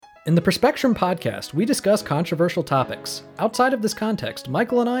In the Perspectrum podcast, we discuss controversial topics. Outside of this context,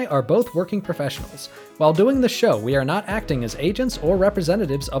 Michael and I are both working professionals. While doing this show, we are not acting as agents or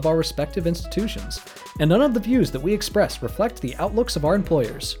representatives of our respective institutions, and none of the views that we express reflect the outlooks of our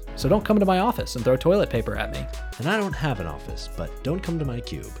employers. So don't come to my office and throw toilet paper at me. And I don't have an office, but don't come to my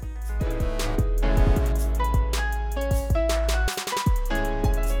cube.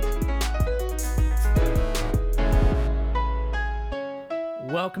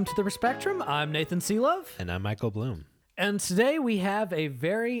 Welcome to the Perspectrum. I'm Nathan Seelove. And I'm Michael Bloom. And today we have a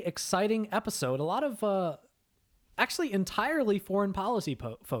very exciting episode. A lot of, actually entirely foreign policy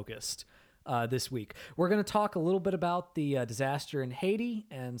focused this week. We're going to talk a little bit about the disaster in Haiti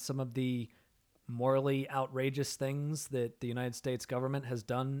and some of the morally outrageous things that the United States government has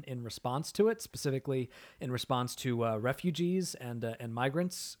done in response to it, specifically in response to refugees and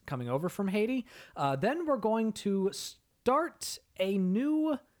migrants coming over from Haiti. Then we're going to start a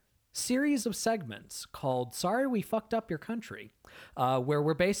new series of segments called Sorry We Fucked Up Your Country, where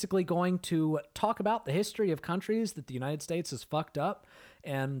we're basically going to talk about the history of countries that the United States has fucked up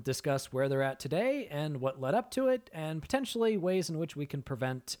and discuss where they're at today and what led up to it, and potentially ways in which we can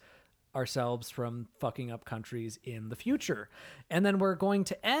prevent ourselves from fucking up countries in the future. And then we're going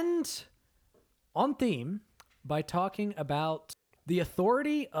to end on theme by talking about the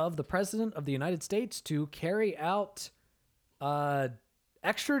authority of the President of the United States to carry out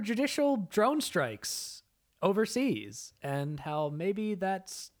extrajudicial drone strikes overseas, and how maybe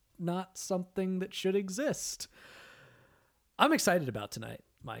that's not something that should exist. I'm excited about tonight,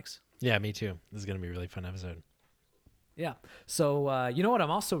 Mikes. Yeah, me too. This is going to be a really fun episode. Yeah. So, you know what I'm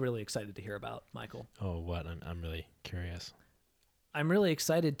also really excited to hear about, Michael? Oh, what? I'm really curious. I'm really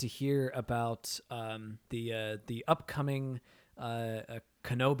excited to hear about the upcoming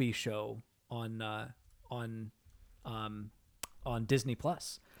Kenobi show on Disney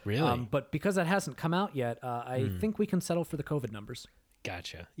Plus. Really? But because that hasn't come out yet, I think we can settle for the COVID numbers.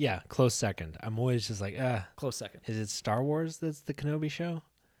 Gotcha. Yeah, close second. I'm always just like, Close second. Is it Star Wars that's the Kenobi show?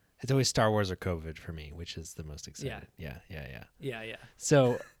 It's always Star Wars or COVID for me, which is the most exciting. Yeah.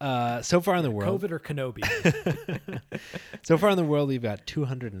 So, so far in the world, COVID or Kenobi. So far in the world, we've got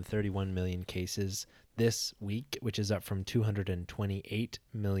 231 million cases this week, which is up from 228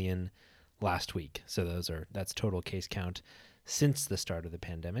 million last week. So that's total case count since the start of the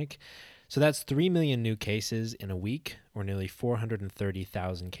pandemic. So that's 3 million new cases in a week, or nearly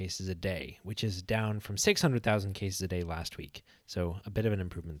 430,000 cases a day, which is down from 600,000 cases a day last week. So a bit of an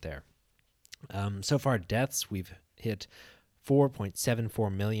improvement there. So far, deaths, we've hit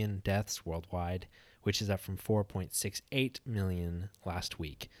 4.74 million deaths worldwide, which is up from 4.68 million last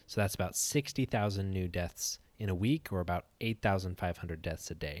week. So that's about 60,000 new deaths in a week, or about 8,500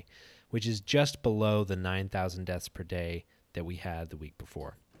 deaths a day, which is just below the 9,000 deaths per day that we had the week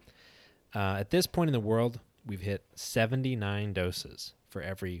before. At this point in the world, we've hit 79 doses for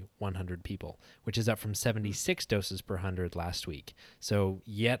every 100 people, which is up from 76 doses per 100 last week. So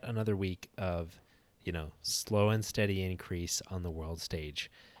yet another week of, slow and steady increase on the world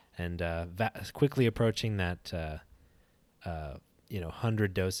stage, and quickly approaching that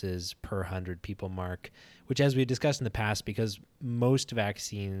 100 doses per 100 people mark, which, as we discussed in the past, because most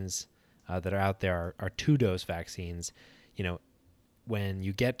vaccines that are out there are two-dose vaccines, when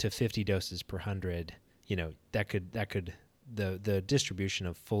you get to 50 doses per 100, the distribution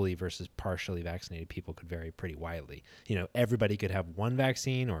of fully versus partially vaccinated people could vary pretty widely. Everybody could have one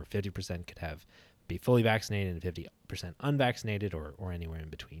vaccine, or 50% could be fully vaccinated and 50% unvaccinated, or anywhere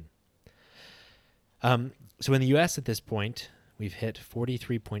in between. So in the U.S. at this point, we've hit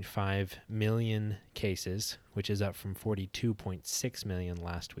 43.5 million cases, which is up from 42.6 million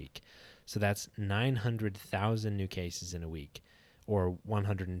last week. So that's 900,000 new cases in a week, or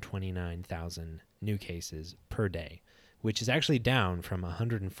 129,000 new cases per day, which is actually down from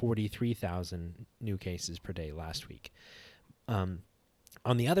 143,000 new cases per day last week. On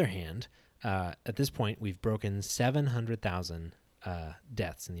the other hand, at this point, we've broken 700,000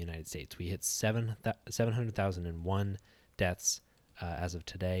 deaths in the United States. We hit 700,001 deaths as of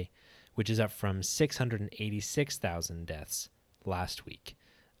today, which is up from 686,000 deaths last week.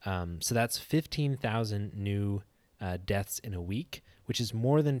 So that's 15,000 new deaths in a week, which is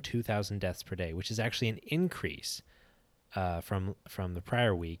more than 2,000 deaths per day, which is actually an increase from the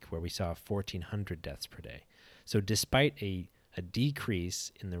prior week, where we saw 1,400 deaths per day. So despite a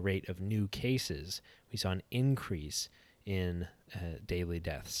decrease in the rate of new cases, we saw an increase in daily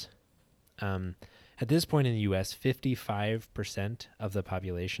deaths. At this point in the U.S., 55% of the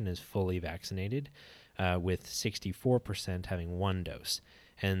population is fully vaccinated, with 64% having one dose.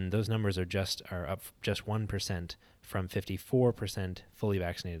 And those numbers are up just 1% from 54% fully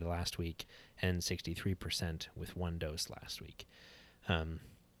vaccinated last week and 63% with one dose last week.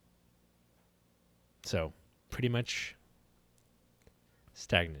 So pretty much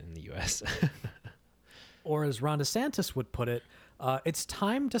stagnant in the U.S. Or as Ron DeSantis would put it, it's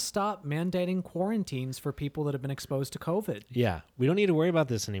time to stop mandating quarantines for people that have been exposed to COVID. Yeah, we don't need to worry about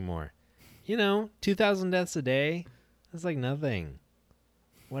this anymore. 2,000 deaths a day, that's like nothing.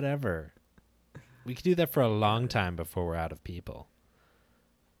 Whatever. We could do that for a long time before we're out of people.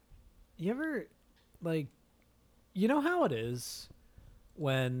 You ever, how it is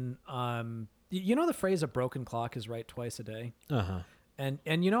when, the phrase "a broken clock is right twice a day." Uh-huh.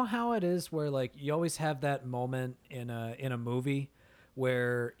 And you know how it is where you always have that moment in a movie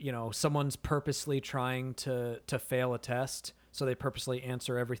where someone's purposely trying to fail a test, so they purposely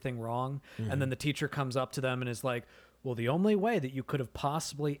answer everything wrong, and then the teacher comes up to them and is like, well, the only way that you could have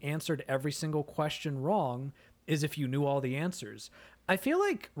possibly answered every single question wrong is if you knew all the answers. I feel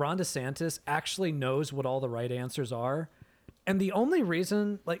like Ron DeSantis actually knows what all the right answers are, and the only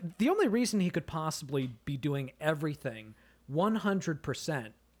reason he could possibly be doing everything 100%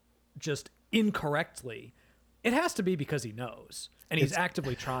 just incorrectly, it has to be because he knows, and he's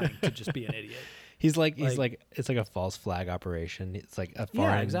actively trying to just be an idiot. He's like it's like a false flag operation. It's like a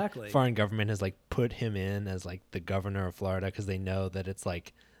foreign government has put him in as the governor of Florida because they know that it's a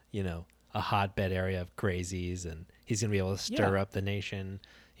hotbed area of crazies, and he's gonna be able to stir up the nation.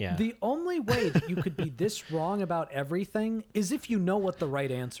 Yeah. The only way that you could be this wrong about everything is if you know what the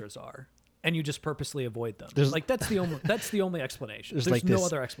right answers are, and you just purposely avoid them. That's the only explanation. There's no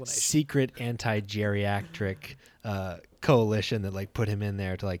other explanation. Secret anti-geriatric coalition that put him in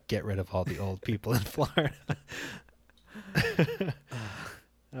there to get rid of all the old people in Florida.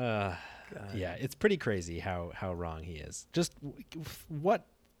 Yeah, it's pretty crazy how wrong he is. Just what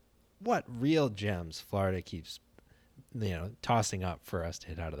real gems Florida keeps tossing up for us to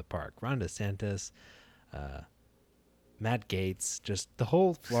hit out of the park. Ron DeSantis, Matt Gaetz, just the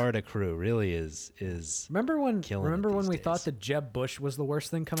whole Florida crew really is Remember when we days. thought that Jeb Bush was the worst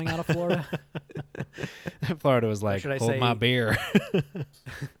thing coming out of Florida? Florida was like, hold my beer.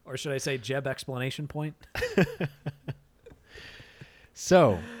 Or should I say Jeb explanation point?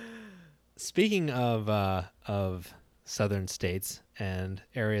 So, speaking of southern states and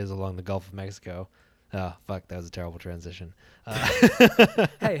areas along the Gulf of Mexico, oh fuck, that was a terrible transition.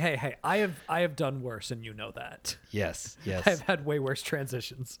 Hey! I have done worse, and you know that. Yes. I've had way worse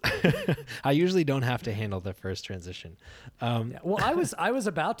transitions. I usually don't have to handle the first transition. Well, I was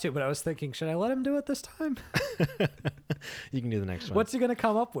about to, but I was thinking, should I let him do it this time? You can do the next one. What's he going to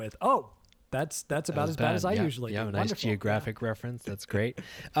come up with? Oh, that's about as bad as I usually do. Yeah, nice Wonderful. Geographic reference. That's great.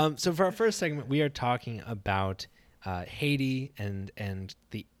 So for our first segment, we are talking about Haiti and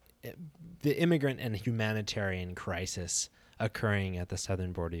the immigrant and humanitarian crisis occurring at the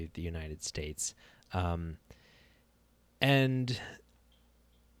southern border of the United States. And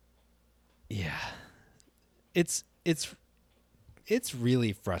yeah, it's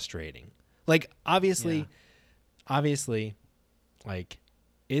really frustrating. Obviously,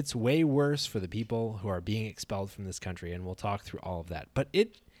 it's way worse for the people who are being expelled from this country, and we'll talk through all of that. But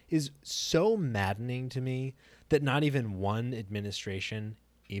it is so maddening to me that not even one administration,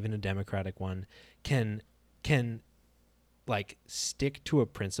 even a Democratic one, can stick to a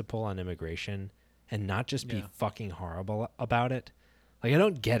principle on immigration and not just be fucking horrible about it. I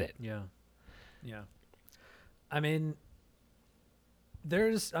don't get it. Yeah. I mean,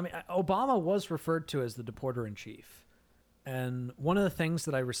 Obama was referred to as the deporter in chief. And one of the things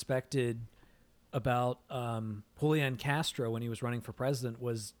that I respected about Julian Castro when he was running for president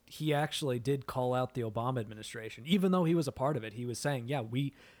was he actually did call out the Obama administration. Even though he was a part of it, he was saying,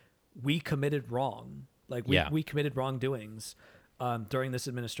 we committed wrong. We committed wrongdoings during this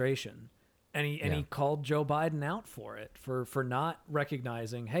administration. And he called Joe Biden out for it, for not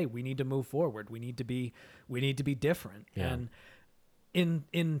recognizing, hey, we need to move forward. We need to be different. Yeah. And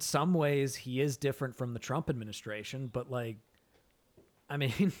in some ways he is different from the Trump administration, but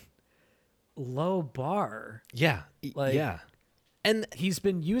low bar. Yeah. And he's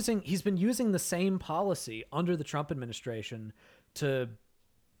been using the same policy under the Trump administration to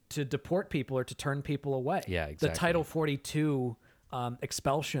deport people or to turn people away. Yeah, exactly. The Title 42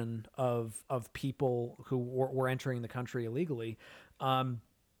 expulsion of people who were entering the country illegally, and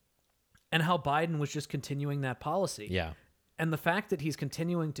how Biden was just continuing that policy. Yeah. And the fact that he's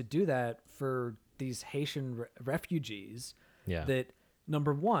continuing to do that for these Haitian refugees that,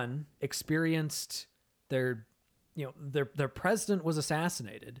 number one, experienced their president was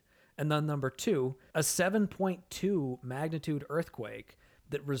assassinated. And then number two, a 7.2 magnitude earthquake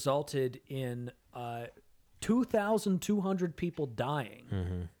that resulted in 2,200 people dying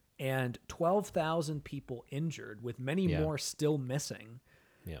Mm-hmm. and 12,000 people injured, with many Yeah. more still missing.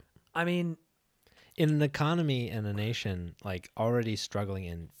 Yeah. I mean, In an economy and a nation like already struggling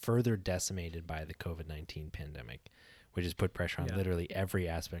and further decimated by the COVID-19 pandemic, which has put pressure on yeah. literally every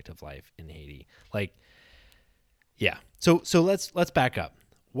aspect of life in Haiti. Like, yeah. So let's back up.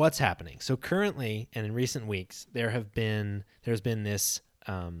 What's happening? So currently and in recent weeks, there's been this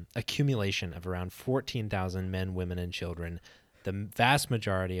accumulation of around 14,000 men, women, and children, the vast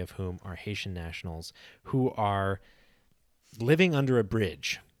majority of whom are Haitian nationals, who are living under a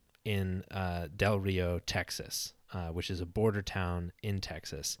bridge in Del Rio, Texas, which is a border town in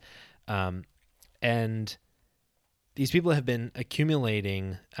Texas. And these people have been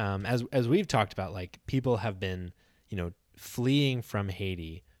accumulating, as we've talked about, like people have been, fleeing from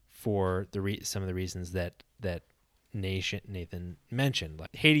Haiti for some of the reasons that Nathan mentioned.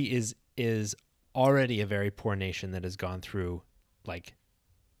 Like Haiti is already a very poor nation that has gone through like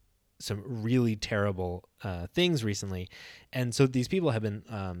some really terrible things recently, and so these people have been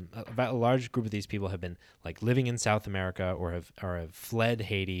a large group of these people have been like living in South America or have fled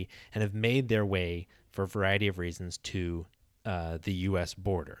Haiti and have made their way for a variety of reasons to the U.S.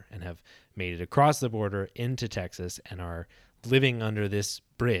 border and have made it across the border into Texas and are living under this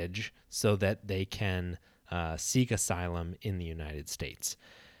bridge so that they can seek asylum in the United States.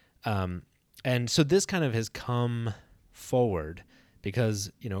 And so this kind of has come forward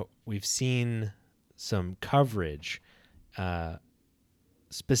because, we've seen some coverage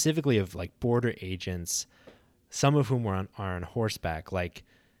specifically of like border agents, some of whom are on horseback, like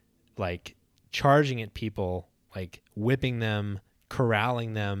charging at people, like whipping them,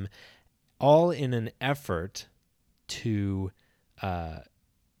 corralling them, all in an effort to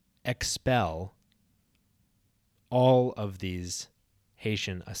expel all of these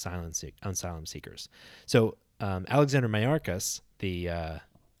Haitian asylum seekers. So Alexander Mayorkas, the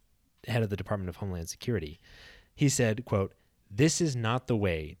head of the Department of Homeland Security, he said, quote, "This is not the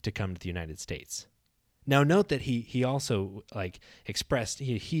way to come to the United States." Now, note that he also like expressed,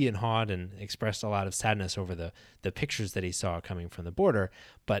 he and Hawden expressed a lot of sadness over the pictures that he saw coming from the border,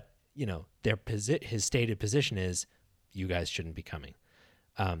 but his stated position is, you guys shouldn't be coming.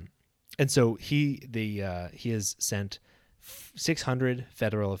 And so he has sent 600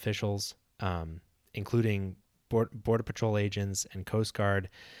 federal officials, including Border Patrol agents and Coast Guard,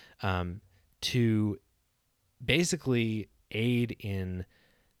 to basically aid in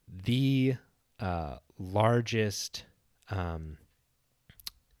the largest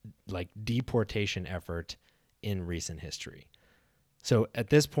like deportation effort in recent history. So at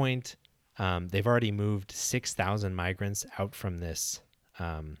this point, they've already moved 6,000 migrants out from this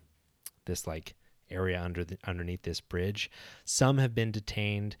like area underneath this bridge. Some have been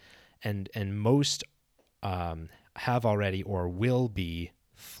detained, and most have already or will be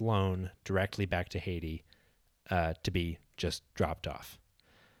flown directly back to Haiti to be just dropped off,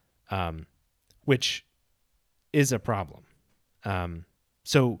 which is a problem.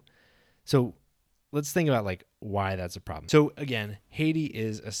 So let's think about like why that's a problem. So again, Haiti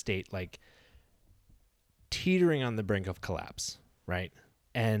is a state like teetering on the brink of collapse, right?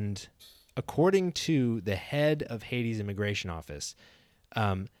 And according to the head of Haiti's immigration office,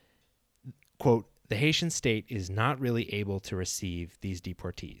 quote, "The Haitian state is not really able to receive these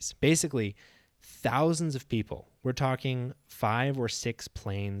deportees." Basically, thousands of people, we're talking 5 or 6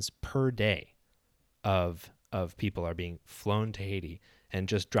 planes per day of people are being flown to Haiti and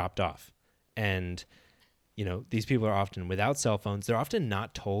just dropped off. And, these people are often without cell phones. They're often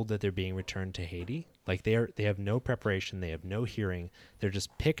not told that they're being returned to Haiti. Like they have no preparation. They have no hearing. They're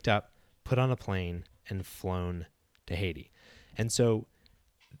just picked up, put on a plane, and flown to Haiti. And so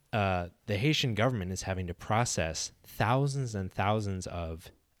the Haitian government is having to process thousands and thousands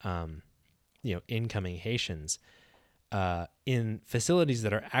of, incoming Haitians in facilities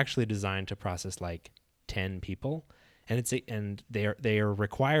that are actually designed to process like 10 people. And they are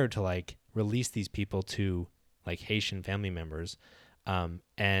required to like release these people to like Haitian family members.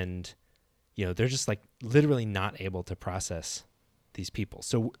 And they're just like literally not able to process these people.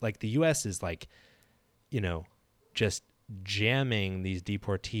 So like the US is like, just jamming these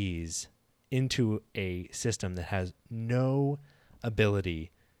deportees into a system that has no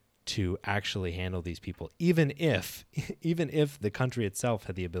ability to actually handle these people, even if the country itself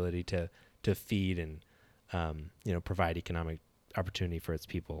had the ability to feed and provide economic opportunity for its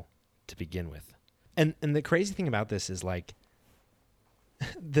people to begin with. And the crazy thing about this is like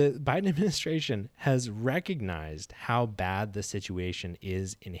the Biden administration has recognized how bad the situation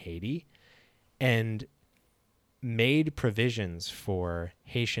is in Haiti, and made provisions for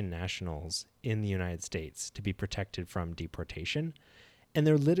Haitian nationals in the United States to be protected from deportation, and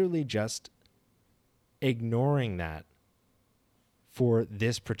they're literally just ignoring that for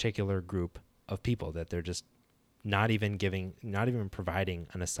this particular group of people that they're just not even providing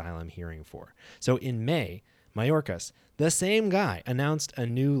an asylum hearing for. So in May, Mayorkas, the same guy, announced a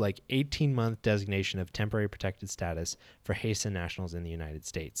new 18-month designation of temporary protected status for Haitian nationals in the United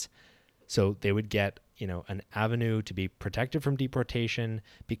States. So they would get, an avenue to be protected from deportation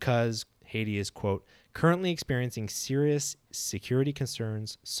because Haiti is, quote, currently experiencing serious security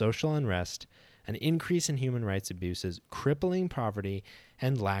concerns, social unrest, an increase in human rights abuses, crippling poverty,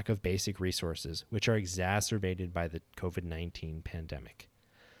 and lack of basic resources, which are exacerbated by the COVID-19 pandemic.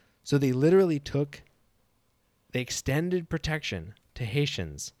 So they literally they extended protection to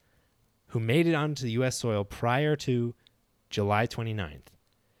Haitians who made it onto the U.S. soil prior to July 29th.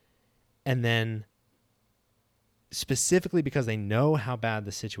 And then specifically because they know how bad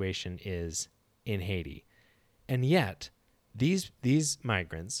the situation is in Haiti. And yet, these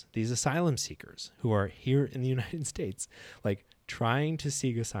migrants, these asylum seekers who are here in the United States, trying to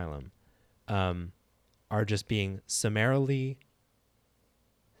seek asylum, are just being summarily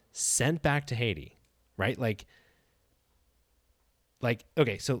sent back to Haiti, right?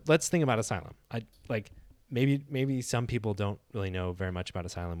 Okay, so let's think about asylum. Maybe some people don't really know very much about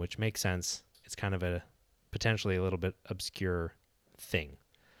asylum, which makes sense. It's kind of a potentially a little bit obscure thing.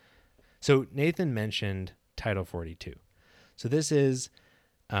 So Nathan mentioned Title 42. So this is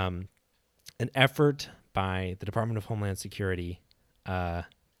an effort by the Department of Homeland Security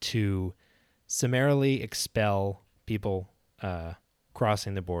to summarily expel people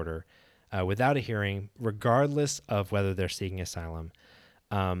crossing the border without a hearing, regardless of whether they're seeking asylum.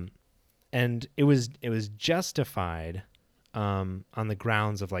 And it was justified on the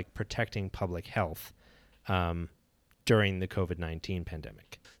grounds of protecting public health during the COVID-19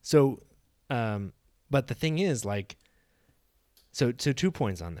 pandemic. So, but the thing is, so 2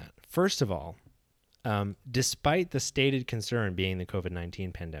 points on that. First of all, despite the stated concern being the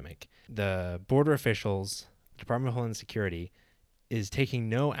COVID-19 pandemic, the border officials, Department of Homeland Security, is taking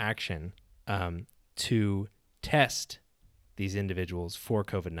no action to test these individuals for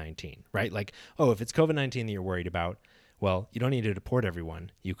COVID-19, right? If it's COVID-19 that you're worried about, well, you don't need to deport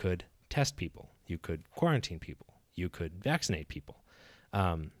everyone. You could test people. You could quarantine people. You could vaccinate people.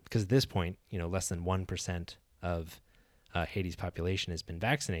 Because at this point, less than 1% of Haiti's population has been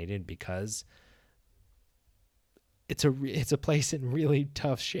vaccinated because it's a place in really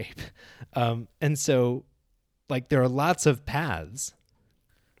tough shape. And so, there are lots of paths.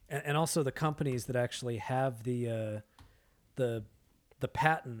 And also the companies that actually have the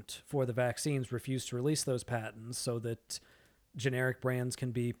patent for the vaccines refuse to release those patents so that generic brands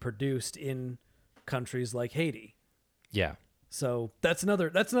can be produced in countries like Haiti. Yeah. So that's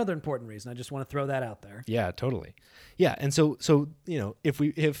another important reason. I just want to throw that out there. Yeah, totally. Yeah, and so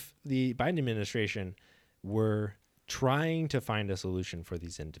if the Biden administration were trying to find a solution for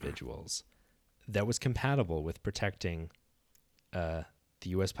these individuals that was compatible with protecting the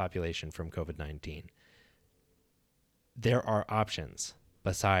U.S. population from COVID-19, there are options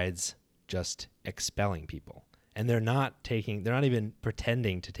besides just expelling people. And they're not even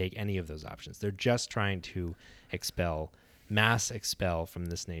pretending to take any of those options. They're just trying to mass expel from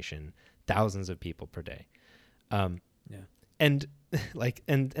this nation thousands of people per day. And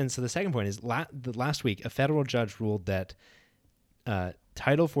so the second point is last week, a federal judge ruled that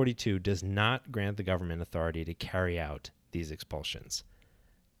Title 42 does not grant the government authority to carry out these expulsions.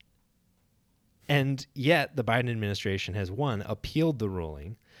 And yet the Biden administration has, one, appealed the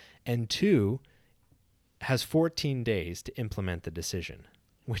ruling, and two, has 14 days to implement the decision,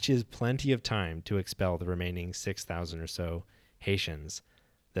 which is plenty of time to expel the remaining 6,000 or so Haitians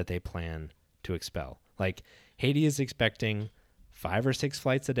that they plan to expel. Haiti is expecting 5 or 6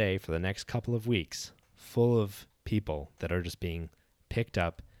 flights a day for the next couple of weeks, full of people that are just being picked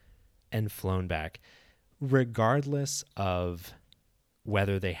up and flown back, regardless of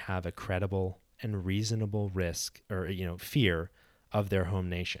whether they have a credible and reasonable risk or fear of their home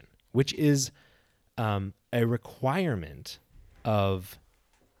nation, which is a requirement of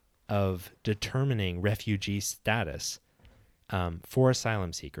determining refugee status for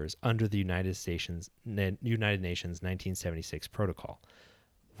asylum seekers under the United Nations 1976 protocol,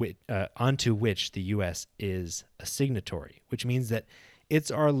 onto which the U.S. is a signatory, which means that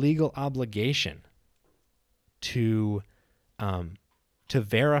it's our legal obligation to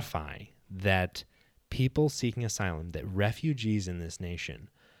verify that people seeking asylum, that refugees in this nation,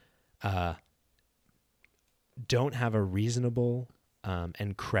 don't have a reasonable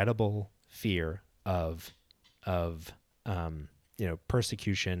and credible fear of of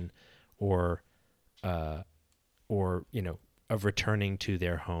persecution or of returning to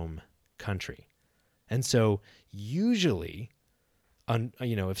their home country. And so usually,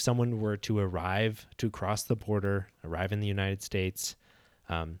 if someone were to cross the border, arrive in the United States,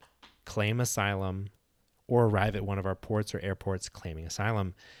 claim asylum, or arrive at one of our ports or airports claiming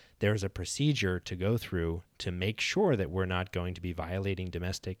asylum, there's a procedure to go through to make sure that we're not going to be violating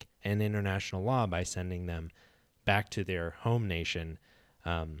domestic and international law by sending them back to their home nation,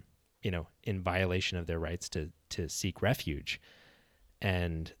 in violation of their rights to seek refuge.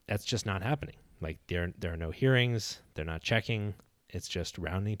 And that's just not happening. Like there are no hearings, they're not checking. It's just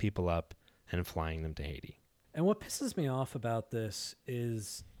rounding people up and flying them to Haiti. And what pisses me off about this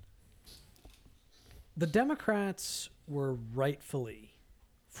is the Democrats were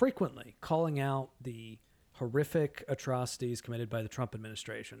frequently calling out the horrific atrocities committed by the Trump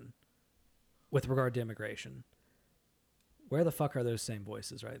administration with regard to immigration. Where the fuck are those same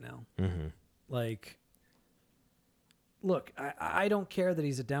voices right now? Mm-hmm. Like, look, I don't care that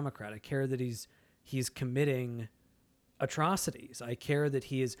he's a Democrat. I care that he's committing atrocities. I care that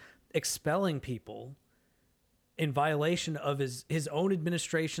he is expelling people in violation of his own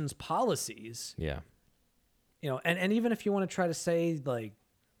administration's policies. Yeah. And even if you want to try to say like,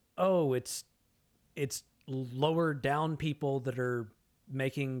 oh, it's lower down people that are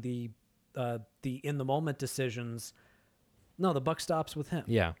making the in the moment decisions. No, the buck stops with him.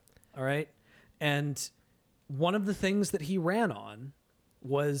 Yeah. All right. And one of the things that he ran on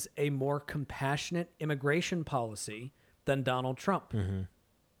was a more compassionate immigration policy than Donald Trump. Mm-hmm.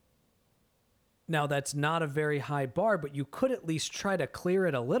 Now, that's not a very high bar, but you could at least try to clear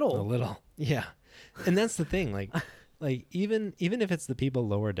it a little. A little. Yeah. And that's the thing. Like even if it's the people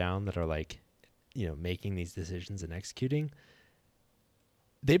lower down that are like, making these decisions and executing,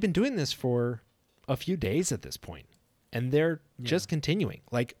 they've been doing this for a few days at this point, and they're just continuing.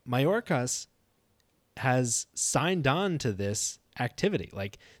 Like Mayorkas has signed on to this activity.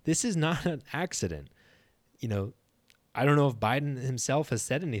 Like this is not an accident. I don't know if Biden himself has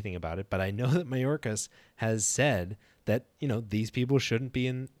said anything about it, but I know that Mayorkas has said that, these people shouldn't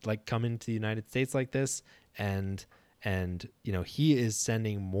be come into the United States like this. And he is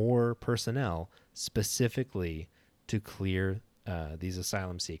sending more personnel specifically to clear these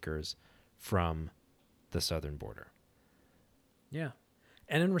asylum seekers from the southern border. Yeah.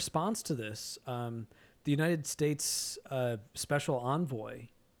 And in response to this, the United States special envoy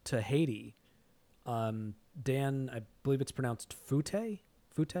to Haiti, Dan, I believe it's pronounced Fute,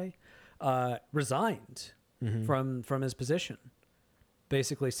 resigned from his position,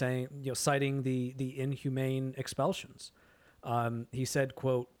 basically saying, citing the inhumane expulsions. He said,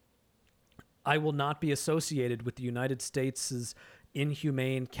 quote, "I will not be associated with the United States'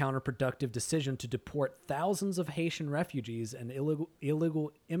 inhumane, counterproductive decision to deport thousands of Haitian refugees and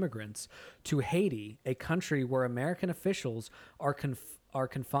illegal immigrants to Haiti, a country where American officials are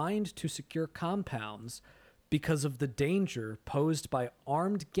confined to secure compounds because of the danger posed by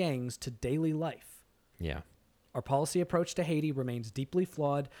armed gangs to daily life. Yeah. Our policy approach to Haiti remains deeply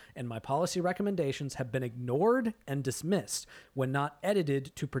flawed, and my policy recommendations have been ignored and dismissed when not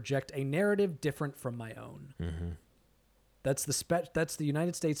edited to project a narrative different from my own." Mm-hmm. That's the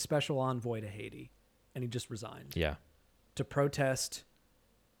United States special envoy to Haiti, and he just resigned. Yeah. To protest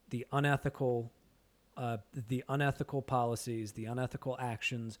the unethical policies, the unethical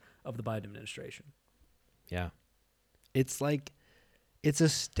actions of the Biden administration. Yeah. It's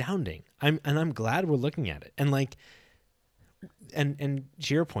astounding. I'm glad we're looking at it. And and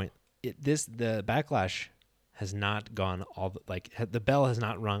to your point, the backlash has not gone the bell has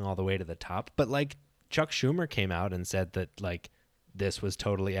not rung all the way to the top, but Chuck Schumer came out and said that this was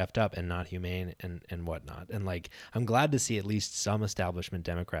totally effed up and not humane and whatnot. And I'm glad to see at least some establishment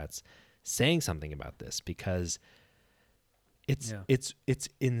Democrats saying something about this, because it's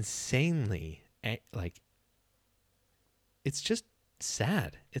insanely it's just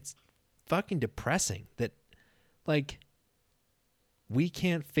sad. It's fucking depressing that we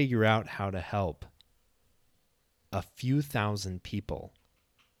can't figure out how to help a few thousand people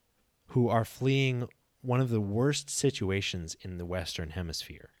who are fleeing one of the worst situations in the Western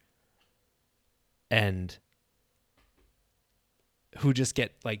Hemisphere, and who just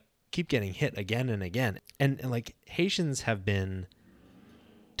keep getting hit again and again. And Haitians have been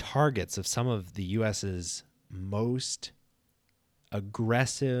targets of some of the U.S.'s most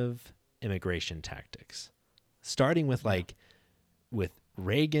aggressive immigration tactics, starting with with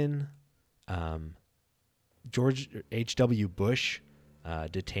Reagan, George H.W. Bush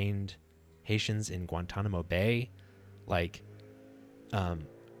detained Haitians in Guantanamo Bay.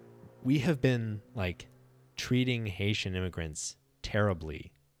 We have been treating Haitian immigrants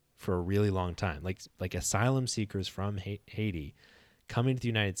terribly for a really long time. Like asylum seekers from Haiti coming to the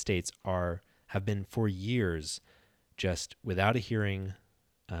United States have been for years just without a hearing,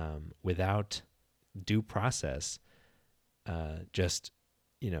 without due process, just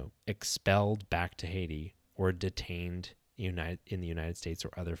expelled back to Haiti or detained in the United States or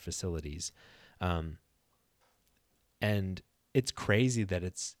other facilities, and it's crazy that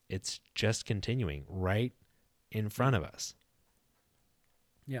it's just continuing right in front of us.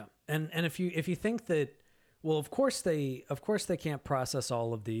 Yeah, and if you think that, well, of course they can't process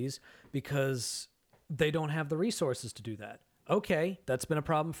all of these because they don't have the resources to do that. Okay, that's been a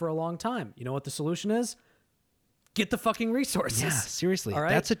problem for a long time. You know what the solution is? Get the fucking resources. Yeah, seriously, all right?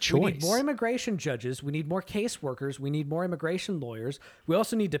 That's a choice. We need more immigration judges. We need more caseworkers. We need more immigration lawyers. We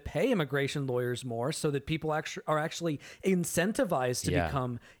also need to pay immigration lawyers more so that people are actually incentivized to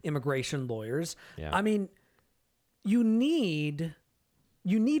become immigration lawyers. Yeah. I mean, you need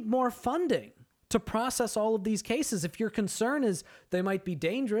more funding to process all of these cases. If your concern is they might be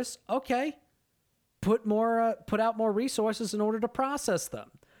dangerous, okay, put out more resources in order to process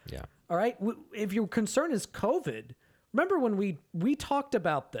them. Yeah. All right. If your concern is COVID, remember when we talked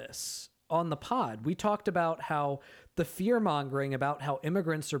about this on the pod, we talked about how the fear mongering about how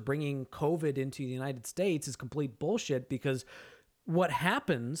immigrants are bringing COVID into the United States is complete bullshit, because what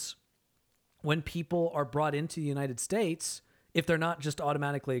happens when people are brought into the United States, if they're not just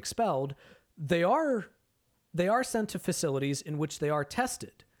automatically expelled, they are sent to facilities in which they are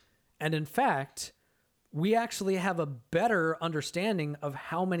tested. And in fact, we actually have a better understanding of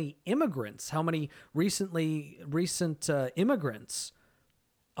how many recent immigrants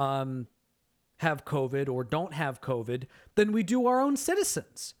have COVID or don't have COVID than we do our own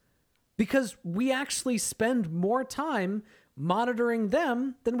citizens, because we actually spend more time monitoring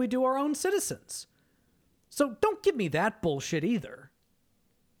them than we do our own citizens. So don't give me that bullshit either.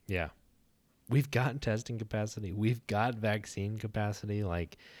 Yeah. We've got testing capacity. We've got vaccine capacity.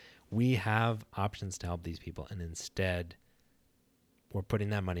 Like, we have options to help these people, and instead we're putting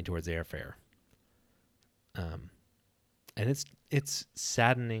that money towards airfare. And it's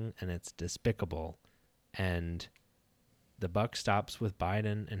saddening and it's despicable, and the buck stops with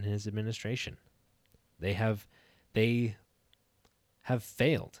Biden and his administration. They have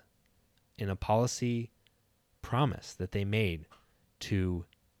failed in a policy promise that they made to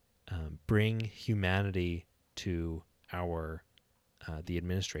bring humanity to the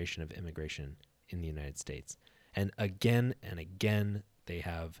administration of immigration in the United States. And again, they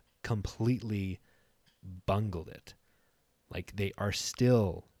have completely bungled it. Like, they are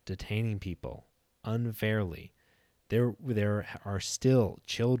still detaining people unfairly. There are still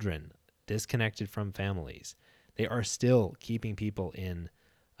children disconnected from families. They are still keeping people in,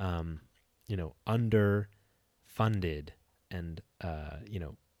 underfunded and,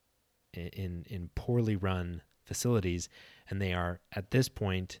 in poorly run facilities. And they are, at this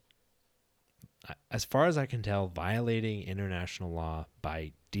point, as far as I can tell, violating international law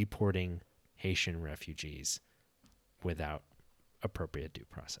by deporting Haitian refugees without appropriate due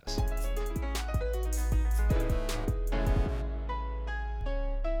process.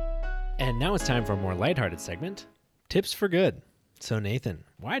 And now it's time for a more lighthearted segment, Tips for Good. So Nathan,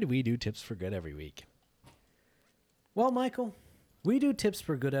 why do we do Tips for Good every week? Well, Michael, we do Tips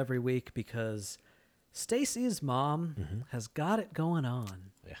for Good every week because Stacy's mom has got it going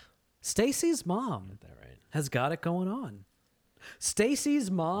on. Yeah. Stacy's mom has got it going on.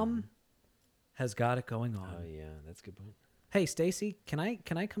 Stacy's mom has got it going on. Oh yeah, that's a good point. Hey, Stacy, can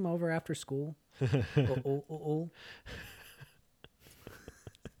I come over after school?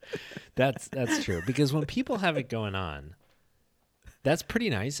 That's true, because when people have it going on, that's pretty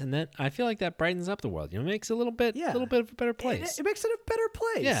nice, and that, I feel like that brightens up the world. Makes it a little bit of a better place. It makes it a better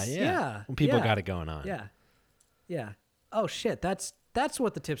place. Yeah. When people got it going on. Yeah. Oh shit, that's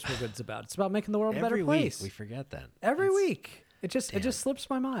what the Tips for Good's about. It's about making the world a better Every place. week we forget that. Every week. It just slips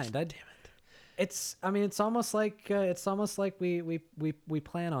my mind. Damn it. It's almost like we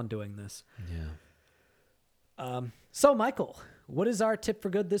plan on doing this. Yeah. So Michael, what is our tip for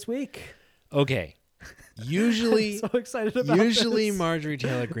good this week? Okay. Usually, I'm so excited about this. Marjorie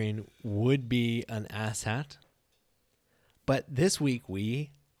Taylor Greene would be an asshat, but this week me,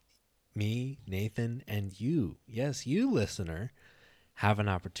 Nathan, and you, yes, you listener, have an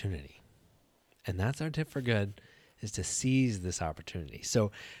opportunity, and that's our tip for good, is to seize this opportunity.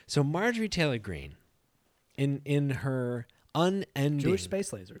 So Marjorie Taylor Greene, in her unending Jewish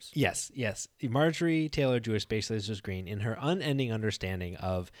space lasers. Yes. Marjorie Taylor Jewish Space Lasers Greene, in her unending understanding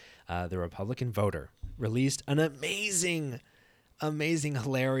of the Republican voter, released an amazing,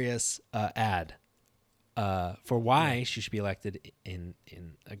 hilarious ad for why she should be elected in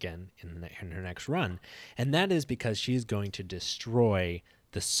her next run, and that is because she is going to destroy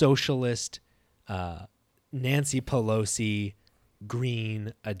the socialist Nancy Pelosi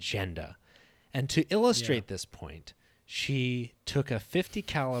green agenda. And to illustrate this point, she took a .50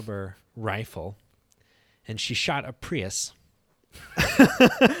 caliber rifle and she shot a Prius with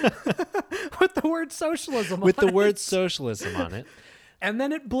the word socialism on it. And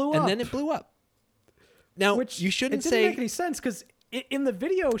then it blew up. Now, Which you shouldn't it say... didn't make any sense because in the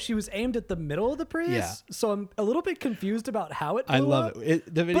video she was aimed at the middle of the Prius. Yeah. So I'm a little bit confused about how it blew I love up.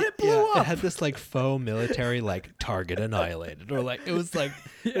 it. The video, But it blew up. It had this like faux military like target annihilated, or like it was like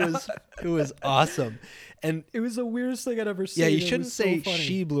it was awesome. And it was the weirdest thing I'd ever seen. yeah, you It shouldn't was so say funny.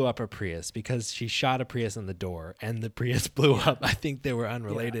 she blew up a Prius because she shot a Prius in the door and the Prius blew up. I think they were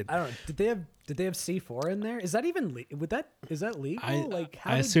unrelated. I don't know. Did they have C4 in there? Is that even is that legal?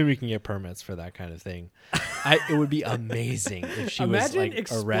 I assume we can get permits for that kind of thing. It would be amazing if she was like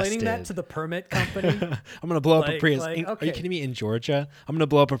explaining arrested. that to the permit company. I'm gonna blow up a Prius. okay. Are you kidding me? In Georgia, I'm gonna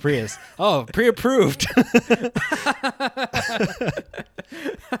blow up a Prius. Oh, pre-approved.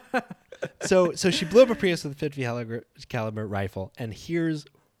 So she blew up a Prius with a .50 caliber rifle, and here's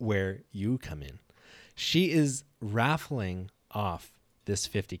where you come in. She is raffling off this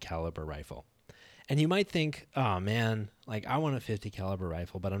 .50 caliber rifle. And you might think, oh man, like I want a .50 caliber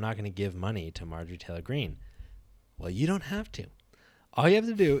rifle, but I'm not going to give money to Marjorie Taylor Greene. Well, you don't have to. All you have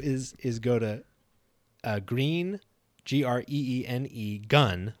to do is go to Greene, GREENE,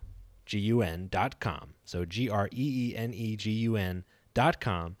 gun, GUN.com. So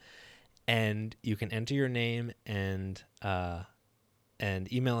GREENEGUN.com. And you can enter your name and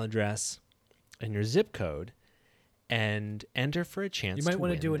email address and your zip code and enter for a chance. You might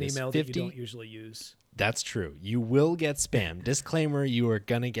want to to do an this email 50. that you don't usually use. That's true. You will get spammed. Disclaimer, you are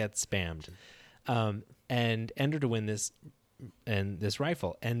going to get spammed. And enter to win this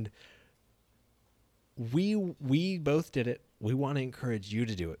rifle. And we both did it. We want to encourage you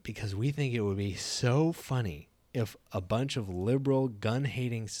to do it because we think it would be so funny if a bunch of liberal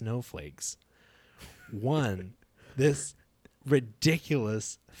gun-hating snowflakes won this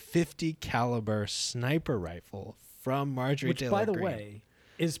ridiculous .50 caliber sniper rifle from Marjorie Taylor Greene. Which, by the way,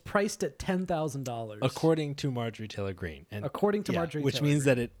 is priced at $10,000. According to Marjorie Taylor Greene. And according to Marjorie which Taylor means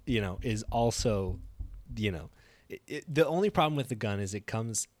Greene. that it, is also, the only problem with the gun is it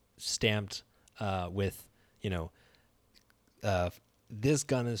comes stamped with, this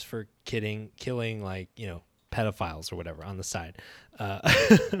gun is for killing like, pedophiles or whatever on the side.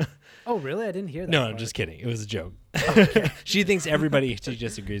 Oh, really? I didn't hear that. No, part. I'm just kidding. It was a joke. Okay. She thinks everybody she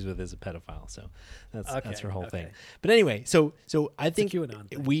disagrees with is a pedophile. So that's her whole thing. Okay. But anyway, so I think QAnon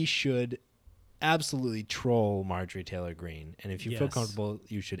thing. we should absolutely troll Marjorie Taylor Greene. And if you feel Yes. comfortable,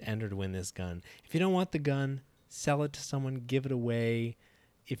 you should enter to win this gun. If you don't want the gun, sell it to someone, give it away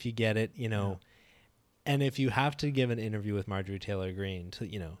if you get it, Yeah. And if you have to give an interview with Marjorie Taylor Greene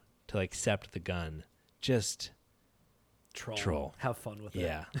to accept the gun, just troll. Have fun with it.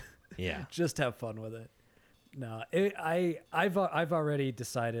 Yeah. Yeah. Just have fun with it. No, I've already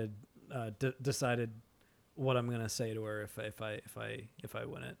decided what I'm gonna say to her if I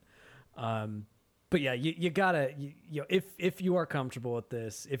win it. But yeah, you gotta if you are comfortable with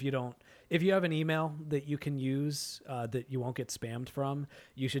this, if you have an email that you can use that you won't get spammed from,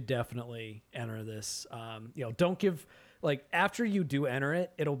 you should definitely enter this. Don't give. Like after you do enter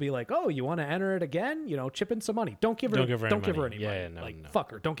it, it'll be like, oh, you want to enter it again? Chip in some money. Don't give her any money. Yeah, no. Fuck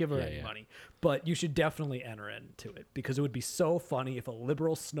her. Don't give her any money. But you should definitely enter into it because it would be so funny if a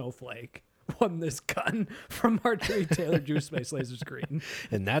liberal snowflake won this gun from Marjorie Taylor Juice Space Lasers Green.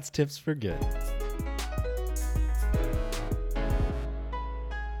 And that's Tips for Good.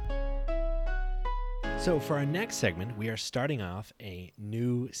 So for our next segment, we are starting off a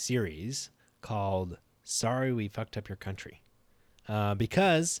new series called Sorry We Fucked Up Your Country.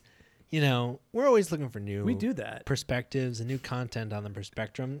 Because, we're always looking for We do that. perspectives and new content on the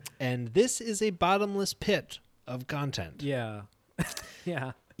Perspectrum. And this is a bottomless pit of content. Yeah.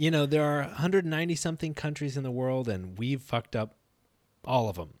 Yeah. There are 190-something countries in the world, and we've fucked up all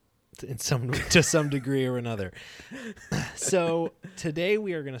of them to some degree or another. So today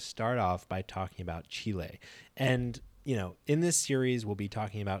we are going to start off by talking about Chile. And, in this series, we'll be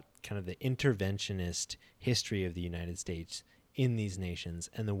talking about kind of the interventionist history of the United States in these nations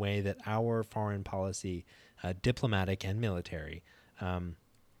and the way that our foreign policy, diplomatic and military,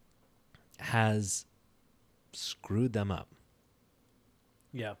 has screwed them up.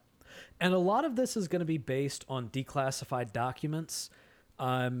 Yeah. And a lot of this is going to be based on declassified documents.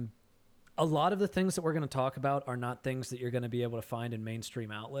 A lot of the things that we're going to talk about are not things that you're going to be able to find in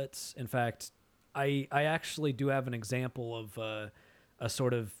mainstream outlets. In fact, I actually do have an example of a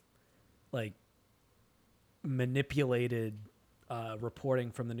sort of like manipulated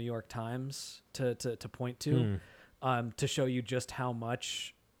reporting from the New York Times to point to show you just how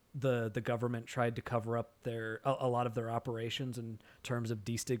much the government tried to cover up a lot of their operations in terms of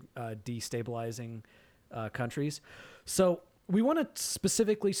destabilizing countries. So we want to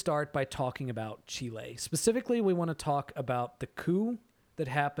specifically start by talking about Chile. Specifically, we want to talk about the coup that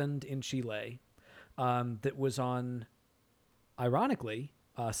happened in Chile that was on, ironically,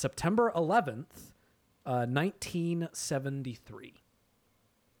 September 11th, 1973,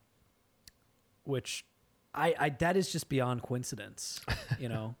 which I that is just beyond coincidence, you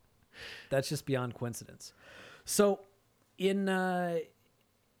know. That's just beyond coincidence. So in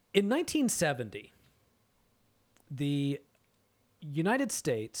 1970, the United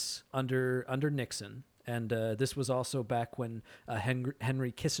States under Nixon, and this was also back when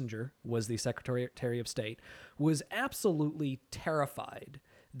Henry Kissinger was the Secretary of State, was absolutely terrified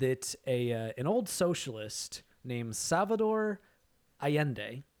that an old socialist named Salvador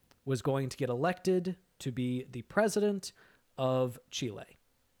Allende was going to get elected to be the president of Chile.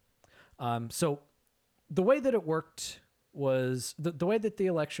 So the way that it worked was the way that the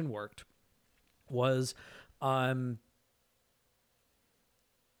election worked was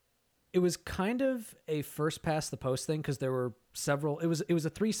it was kind of a first past the post thing because there were several. It was a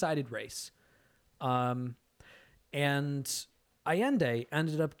 3-sided race, and Allende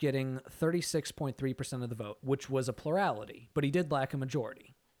ended up getting 36.3% of the vote, which was a plurality, but he did lack a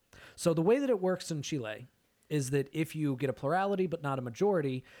majority. So the way that it works in Chile is that if you get a plurality but not a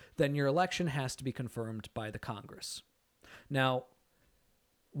majority, then your election has to be confirmed by the Congress. Now,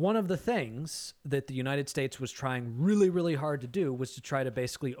 one of the things that the United States was trying really, really hard to do was to try to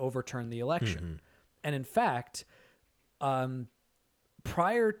basically overturn the election. Mm-hmm. And in fact,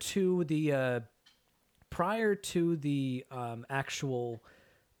 prior to the actual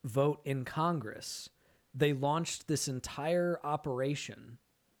vote in Congress, they launched this entire operation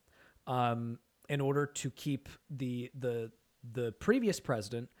in order to keep the previous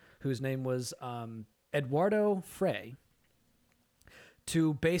president, whose name was Eduardo Frei,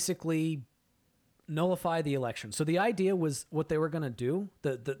 to basically nullify the election. So the idea was what they were going to do.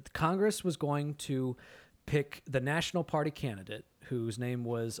 The Congress was going to pick the National Party candidate, whose name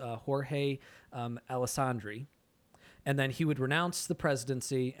was Jorge Alessandri, and then he would renounce the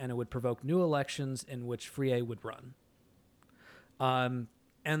presidency, and it would provoke new elections in which Frei would run.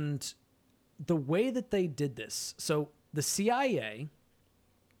 And the way that they did this, so the CIA,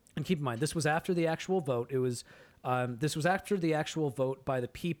 and keep in mind, this was after the actual vote. It was this was after the actual vote by the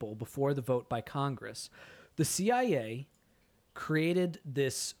people, before the vote by Congress. The CIA created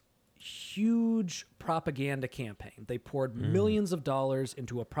this huge propaganda campaign. They poured millions of dollars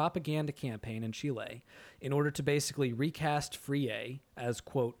into a propaganda campaign in Chile in order to basically recast Frei as,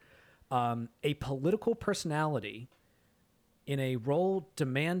 quote, a political personality in a role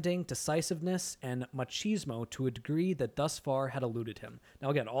demanding decisiveness and machismo to a degree that thus far had eluded him. Now,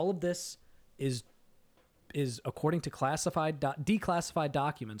 again, all of this is according to declassified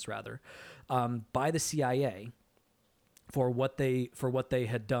documents, rather, by the CIA for what they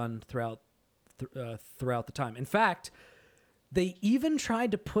had done throughout the time. In fact, they even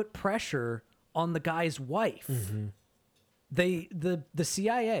tried to put pressure on the guy's wife. Mm-hmm. The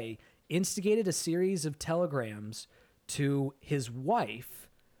CIA instigated a series of telegrams to his wife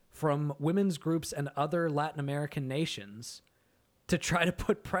from women's groups and other Latin American nations to try to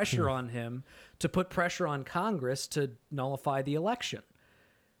put pressure on him, to put pressure on Congress to nullify the election.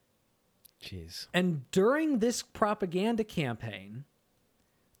 Jeez. And during this propaganda campaign,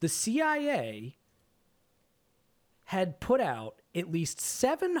 the CIA had put out at least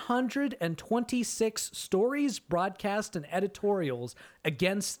 726 stories, broadcasts, and editorials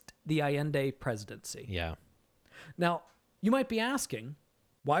against the Allende presidency. Yeah. Now, you might be asking,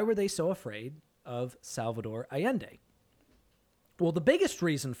 why were they so afraid of Salvador Allende? Well, the biggest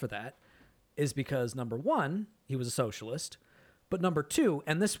reason for that is because, number one, he was a socialist, but number two,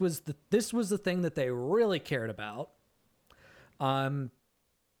 and this was the thing that they really cared about,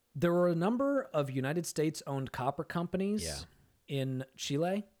 there were a number of United States-owned copper companies in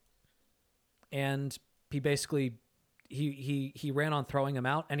Chile, and he basically he ran on throwing them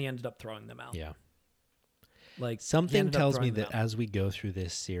out, and he ended up throwing them out. Yeah. Like, something tells me that as we go through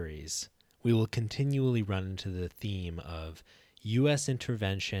this series, we will continually run into the theme of U.S.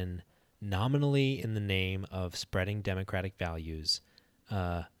 intervention nominally in the name of spreading democratic values,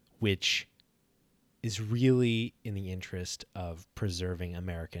 which is really in the interest of preserving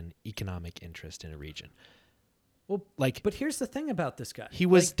American economic interest in a region. Well, Like, but here's the thing about this guy. he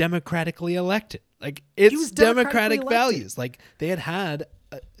was democratically elected. Like, was it's democratically democratic elected. values. Like, they had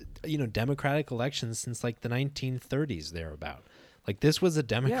democratic elections since like the 1930s thereabout. Like, this was a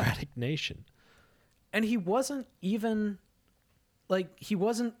democratic nation. And he wasn't even he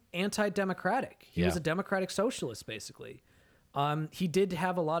wasn't anti-democratic. He was a democratic socialist, basically. He did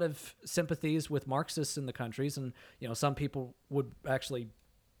have a lot of sympathies with Marxists in the countries, and some people would actually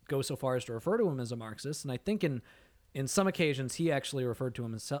go so far as to refer to him as a Marxist. And I think in some occasions he actually referred to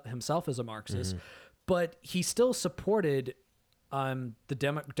himself as a Marxist. But he still supported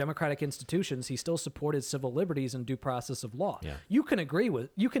the democratic institutions. He still supported civil liberties and due process of law. Yeah. You can agree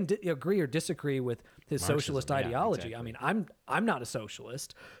or disagree with his Marxism, socialist ideology. exactly. I mean, I'm not a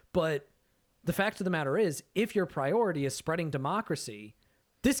socialist, but the fact of the matter is, if your priority is spreading democracy,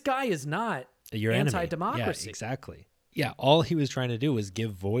 this guy is not Your anti-democracy. Yeah, exactly. Yeah, all he was trying to do was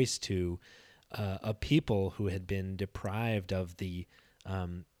give voice to a people who had been deprived of the,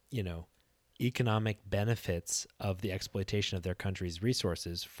 economic benefits of the exploitation of their country's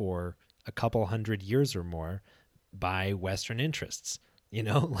resources for a couple hundred years or more by Western interests. It's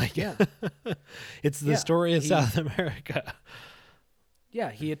the story of South America. Yeah,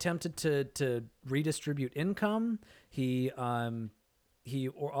 he attempted to redistribute income. He authorized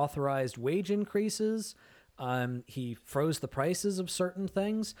wage increases. He froze the prices of certain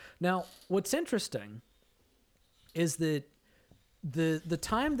things. Now, what's interesting is that the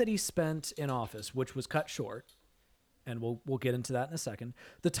time that he spent in office, which was cut short, and we'll get into that in a second.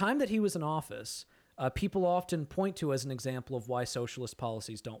 The time that he was in office, people often point to as an example of why socialist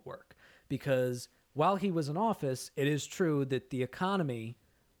policies don't work, because while he was in office, it is true that the economy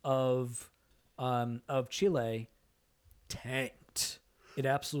of Chile tanked. It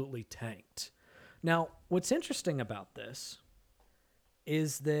absolutely tanked. Now, what's interesting about this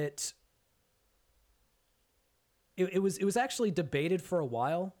is that it was actually debated for a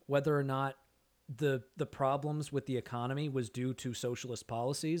while whether or not the problems with the economy was due to socialist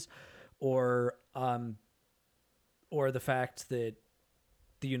policies, or the fact that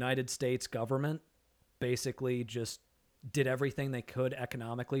the United States government basically just did everything they could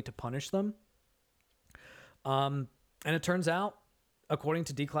economically to punish them. And it turns out, according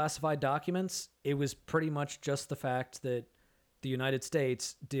to declassified documents, it was pretty much just the fact that the United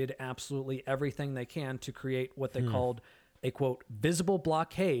States did absolutely everything they can to create what they called a, quote, visible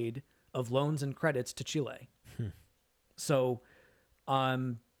blockade of loans and credits to Chile. So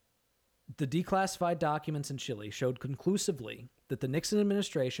the declassified documents in Chile showed conclusively that the Nixon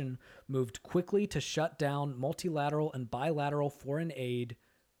administration moved quickly to shut down multilateral and bilateral foreign aid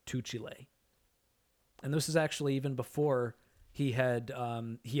to Chile. And this is actually even before he had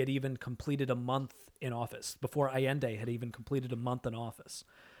even completed a month in office, before Allende had even completed a month in office.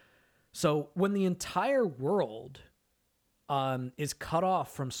 So when the entire world is cut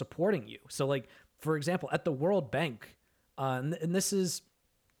off from supporting you, so like, for example, at the World Bank, and this is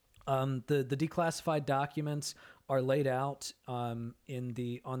the declassified documents are laid out on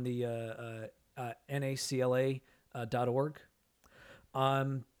the NACLA.org. At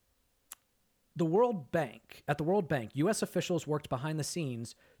the World Bank, U.S. officials worked behind the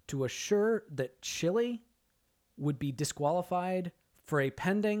scenes to assure that Chile would be disqualified for a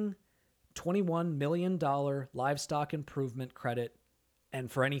pending $21 million livestock improvement credit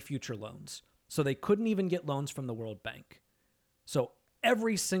and for any future loans. So they couldn't even get loans from the World Bank. So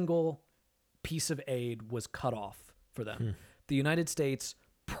every single piece of aid was cut off for them. The United States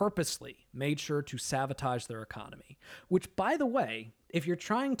purposely made sure to sabotage their economy, which, by the way, if you're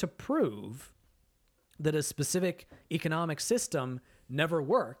trying to prove that a specific economic system never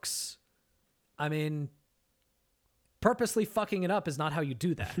works, I mean, purposely fucking it up is not how you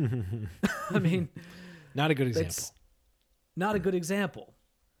do that. I mean, not a good example. Not a good example.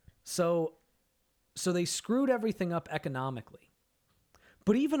 So they screwed everything up economically.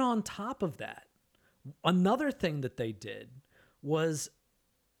 But even on top of that, another thing that they did was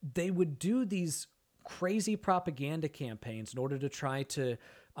they would do these crazy propaganda campaigns in order to try to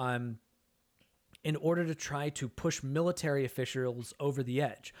push military officials over the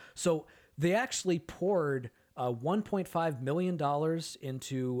edge. So they actually poured $1.5 million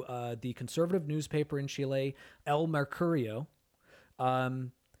into the conservative newspaper in Chile, El Mercurio,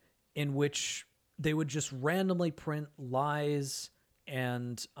 in which they would just randomly print lies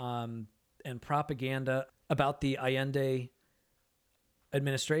and propaganda about the Allende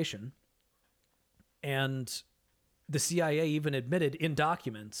administration. And the CIA even admitted in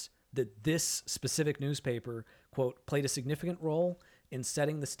documents that this specific newspaper, quote, played a significant role in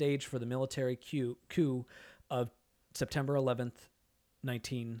setting the stage for the military coup of September 11th,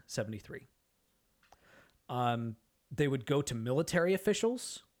 1973. They would go to military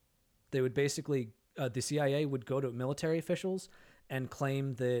officials. They would basically, the CIA would go to military officials and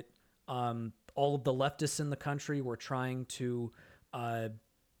claim that all of the leftists in the country were trying to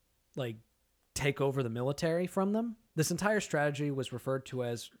like take over the military from them. This entire strategy was referred to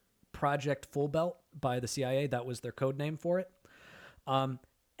as Project Full Belt by the CIA. That was their code name for it.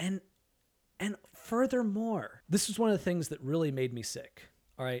 And furthermore, this is one of the things that really made me sick.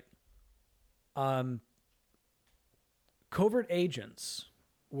 All right. Covert agents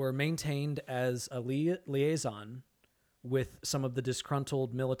were maintained as a liaison with some of the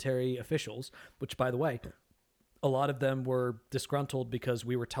disgruntled military officials, which, by the way, a lot of them were disgruntled because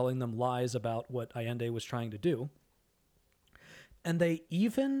we were telling them lies about what Allende was trying to do. And they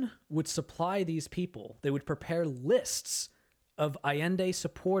even would supply these people. They would prepare lists of Allende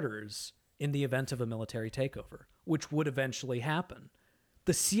supporters in the event of a military takeover, which would eventually happen.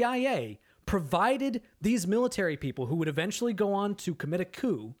 The CIA provided these military people who would eventually go on to commit a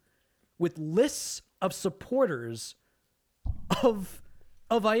coup with lists of supporters of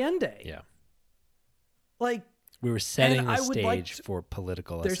Allende. Yeah. Like, we were setting the stage for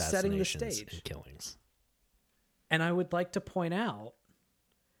political assassinations and killings. And I would like to point out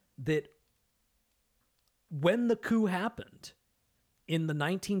that when the coup happened, in the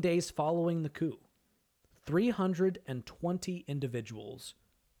 19 days following the coup, 320 individuals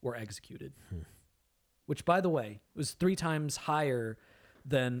were executed, which, by the way, was 3 times higher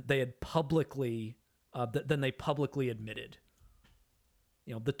than they had publicly admitted.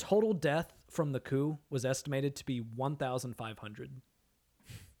 You know, the total death from the coup was estimated to be 1,500.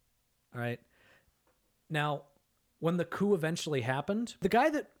 All right. Now, when the coup eventually happened, the guy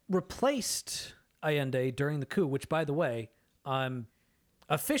that replaced Allende during the coup, which, by the way,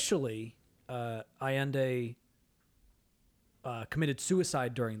 officially Allende committed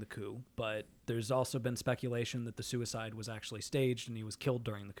suicide during the coup, but there's also been speculation that the suicide was actually staged and he was killed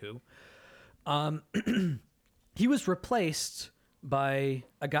during the coup. He was replaced by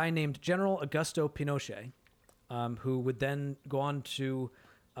a guy named General Augusto Pinochet, who would then go on to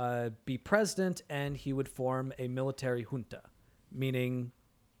be president, and he would form a military junta, meaning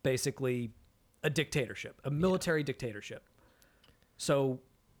basically a dictatorship, a military dictatorship. So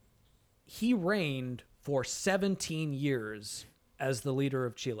he reigned for 17 years as the leader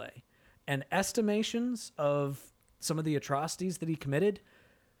of Chile, and estimations of some of the atrocities that he committed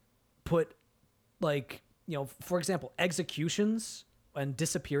put, like, you know, for example, executions and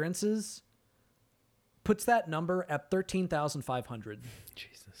disappearances puts that number at 13,500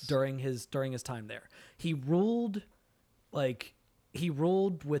 during his time there. He ruled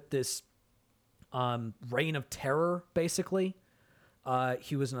with this reign of terror, basically.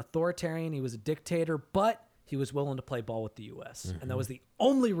 He was an authoritarian, he was a dictator, but he was willing to play ball with the U.S. And that was the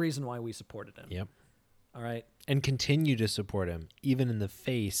only reason why we supported him. Yep. All right. And continue to support him, even in the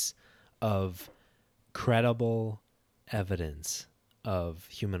face of credible evidence of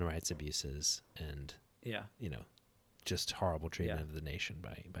human rights abuses and, just horrible treatment of the nation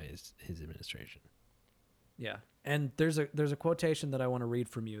by his administration. Yeah. And there's a quotation that I want to read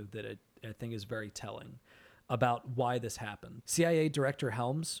from you that I think is very telling about why this happened. CIA Director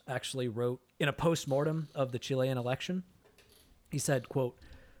Helms actually wrote in a postmortem of the Chilean election. He said, quote,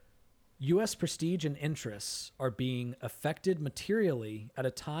 U.S. prestige and interests are being affected materially at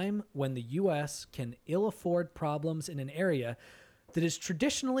a time when the U.S. can ill afford problems in an area that has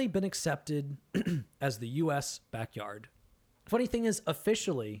traditionally been accepted as the U.S. backyard. Funny thing is,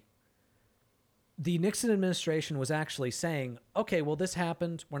 officially, the Nixon administration was actually saying, okay, well, this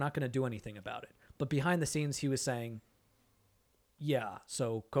happened. We're not going to do anything about it. But behind the scenes, he was saying, yeah,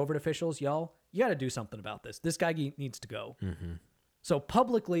 so covert officials, y'all, you got to do something about this. This guy needs to go. Mm-hmm. So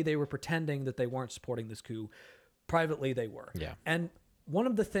publicly, they were pretending that they weren't supporting this coup. Privately, they were. Yeah. And one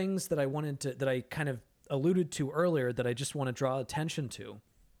of the things that I kind of alluded to earlier that I just want to draw attention to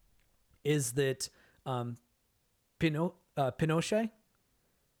is that Pinochet,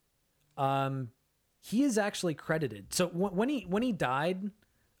 he is actually credited. So when he died,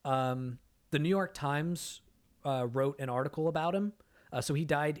 the New York Times wrote an article about him. So he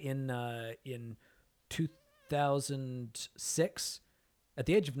died in 2006. At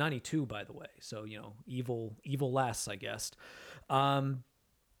the age of 92, by the way. So, evil lasts, I guess.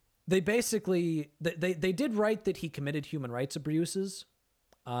 They basically, they did write that he committed human rights abuses,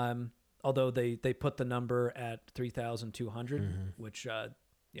 although they put the number at 3,200, which,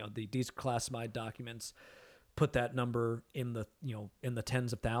 the declassified documents put that number in the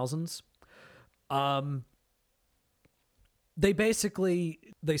tens of thousands. They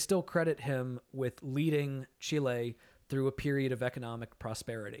still credit him with leading Chile through a period of economic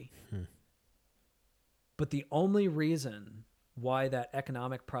prosperity. But the only reason why that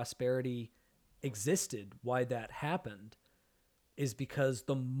economic prosperity existed, why that happened, is because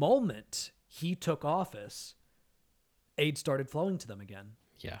the moment he took office, aid started flowing to them again.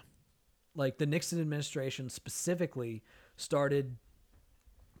 Yeah. Like the Nixon administration specifically started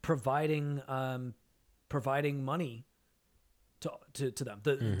providing money to them.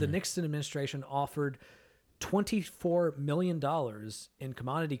 The Nixon administration offered $24 million in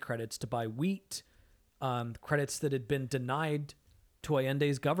commodity credits to buy wheat, credits that had been denied to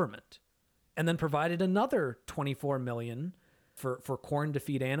Allende's government, and then provided another $24 million for corn to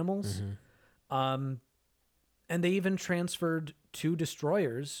feed animals. And they even transferred 2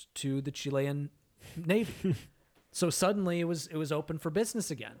 destroyers to the Chilean Navy. So suddenly it was open for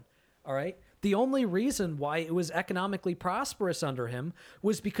business again. All right. The only reason why it was economically prosperous under him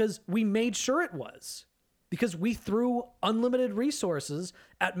was because we made sure it was. Because we threw unlimited resources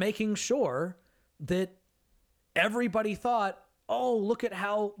at making sure that everybody thought, oh, look at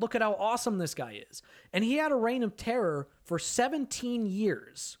how awesome this guy is. And he had a reign of terror for 17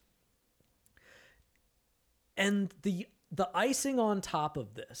 years. And the icing on top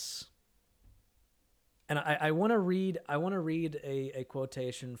of this, and I want to read a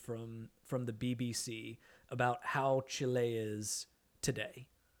quotation from the BBC about how Chile is today.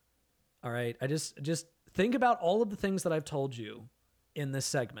 All right, I just think about all of the things that I've told you in this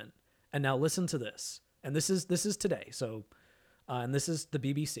segment, and now listen to this. And this is today. So, and this is the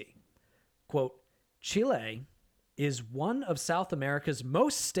BBC. Quote, Chile is one of South America's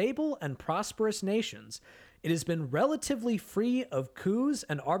most stable and prosperous nations. It has been relatively free of coups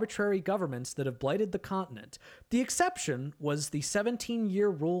and arbitrary governments that have blighted the continent. The exception was the 17-year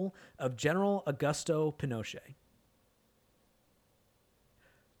rule of General Augusto Pinochet.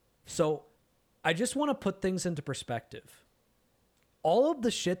 So I just want to put things into perspective. All of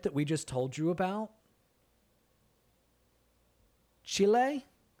the shit that we just told you about, Chile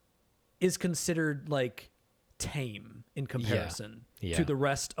is considered like tame in comparison to the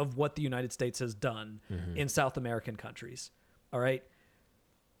rest of what the United States has done in South American countries. All right.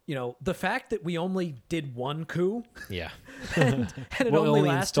 You know, the fact that we only did one coup and it only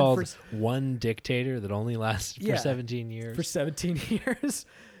lasted installed one dictator that only lasted for 17 years. For 17 years.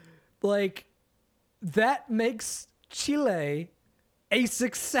 Like, that makes Chile a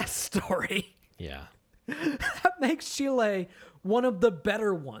success story. Yeah. That makes Chile one of the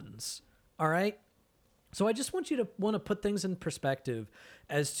better ones. All right. So I just want you to put things in perspective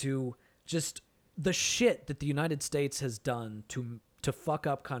as to just the shit that the United States has done to fuck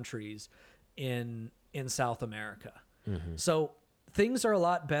up countries in South America. So things are a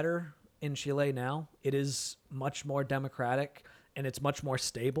lot better in Chile now. It is much more democratic and it's much more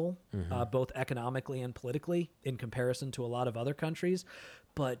stable, both economically and politically in comparison to a lot of other countries.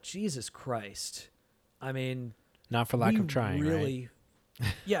 But Jesus Christ, I mean, not for lack of trying, really,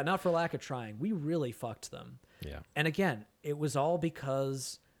 right? Yeah, not for lack of trying. We really fucked them. Yeah. And again, it was all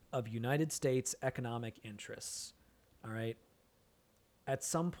because of United States economic interests. All right. At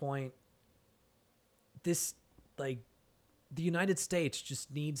some point, the United States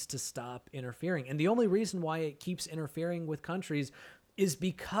just needs to stop interfering. And the only reason why it keeps interfering with countries is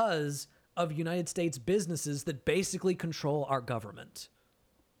because of United States businesses that basically control our government.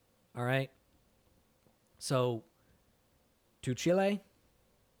 All right. So, to Chile,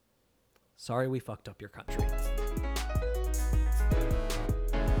 sorry we fucked up your country.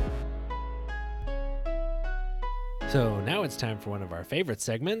 So now it's time for one of our favorite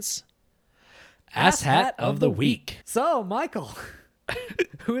segments, Ass Hat of the Week. So, Michael,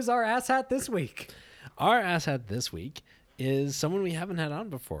 who is our ass hat this week? Our ass hat this week is someone we haven't had on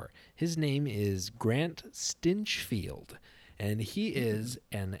before. His name is Grant Stinchfield, and he is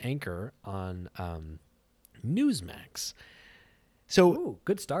an anchor on Newsmax. So, ooh,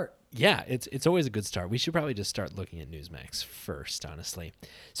 good start. Yeah, it's always a good start. We should probably just start looking at Newsmax first, honestly.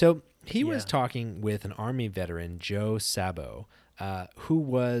 So he was talking with an Army veteran, Joe Sabo, who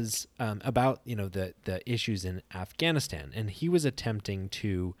was about the issues in Afghanistan, and he was attempting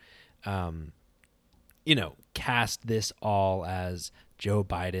to, cast this all as Joe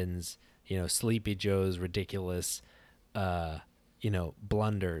Biden's, Sleepy Joe's ridiculous,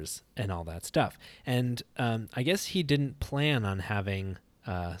 blunders and all that stuff. And I guess he didn't plan on having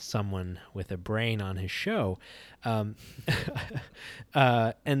someone with a brain on his show. So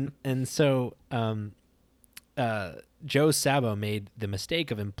Joe Sabo made the mistake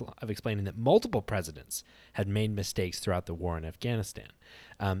of explaining that multiple presidents had made mistakes throughout the war in Afghanistan.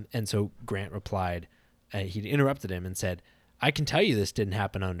 And so Grant replied, he interrupted him and said, I can tell you this didn't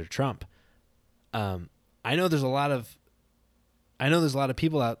happen under Trump. I know there's a lot of I know there's a lot of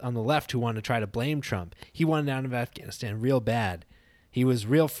people out on the left who want to try to blame Trump. He wanted out of Afghanistan real bad. He was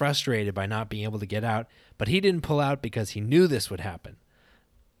real frustrated by not being able to get out, but he didn't pull out because he knew this would happen.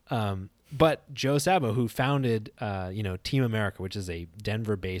 But Joe Sabo, who founded, Team America, which is a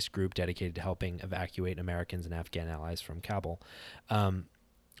Denver-based group dedicated to helping evacuate Americans and Afghan allies from Kabul,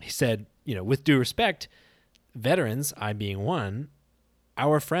 he said, with due respect, veterans, I being one,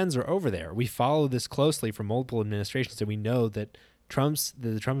 our friends are over there. We follow this closely from multiple administrations, and we know that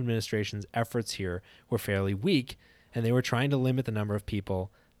the Trump administration's efforts here were fairly weak, and they were trying to limit the number of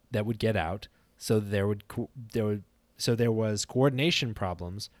people that would get out, so there was coordination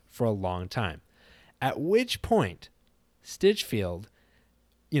problems for a long time. At which point, Stitchfield,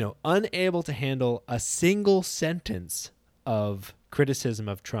 unable to handle a single sentence of criticism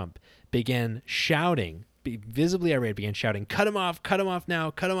of Trump, began shouting, visibly irate, began shouting, cut him off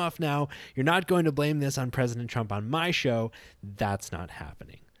now, cut him off now. You're not going to blame this on President Trump on my show. That's not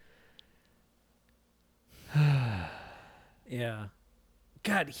happening. Yeah.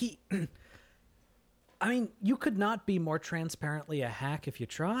 God, I mean, you could not be more transparently a hack if you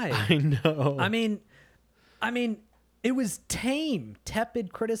tried. I know. I mean, it was tame,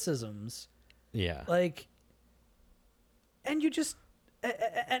 tepid criticisms. Yeah. And you just,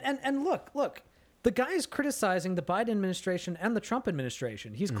 and look, the guy's criticizing the Biden administration and the Trump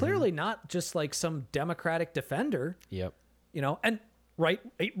administration. He's clearly not just like some Democratic defender. Yep. And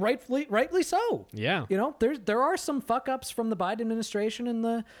rightly so. Yeah. There are some fuck ups from the Biden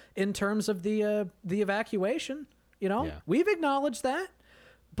administration in terms of the evacuation. We've acknowledged that,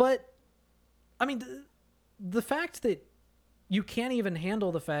 but I mean, the fact that you can't even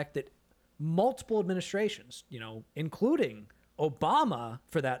handle the fact that multiple administrations, including Obama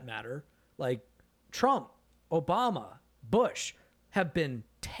for that matter, like Trump, Obama, Bush, have been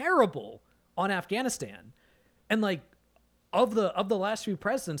terrible on Afghanistan, and like. Of the last few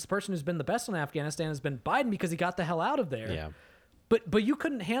presidents, the person who's been the best on Afghanistan has been Biden because he got the hell out of there. Yeah. But you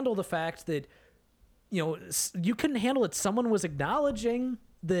couldn't handle the fact that, you couldn't handle it. Someone was acknowledging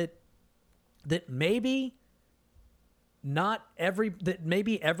that maybe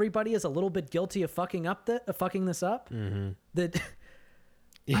maybe everybody is a little bit guilty of fucking this up. Mm-hmm. That,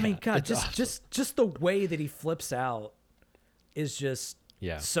 Yeah, I mean, God, awesome. just the way that he flips out is just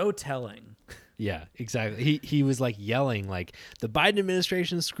so telling. Yeah, exactly. He was like yelling like, the Biden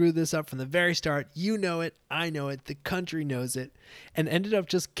administration screwed this up from the very start. You know it. I know it. The country knows it. And ended up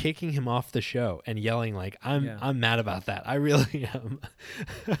just kicking him off the show and yelling like, I'm mad about that. I really am.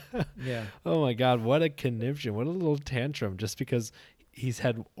 Yeah. Oh my God. What a conniption. What a little tantrum just because he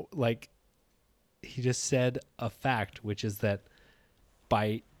just said a fact, which is that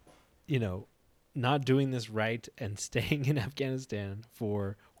by, not doing this right and staying in Afghanistan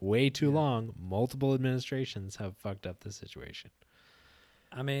for way too long, multiple administrations have fucked up the situation.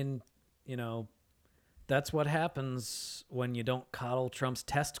 I mean, that's what happens when you don't coddle Trump's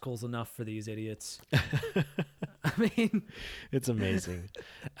testicles enough for these idiots. I mean, it's amazing.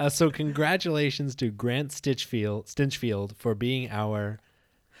 So congratulations to Grant Stinchfield for being our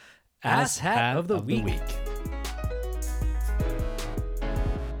Ass Hat of the Week.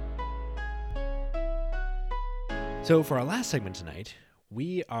 So for our last segment tonight,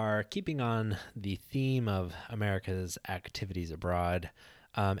 we are keeping on the theme of America's activities abroad,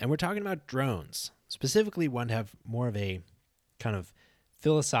 and we're talking about drones. Specifically, want to have more of a kind of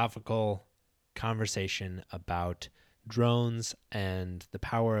philosophical conversation about drones and the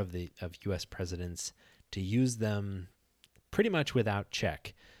power of U.S. presidents to use them pretty much without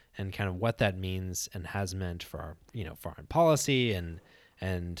check, and kind of what that means and has meant for our foreign policy and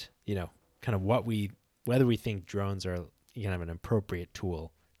kind of whether we think drones are kind of an appropriate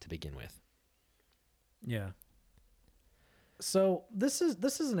tool to begin with. Yeah. So this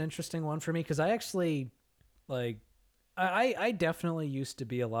is an interesting one for me because I actually I definitely used to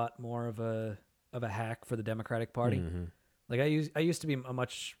be a lot more of a hack for the Democratic Party. Mm-hmm. Like I used to be a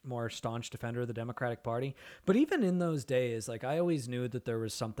much more staunch defender of the Democratic Party, but even in those days, like I always knew that there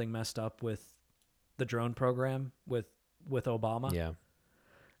was something messed up with the drone program with Obama. Yeah.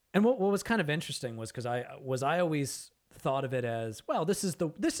 And what was kind of interesting was because I always thought of it as, well, this is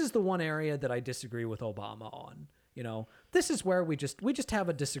the one area that I disagree with Obama on. This is where we just have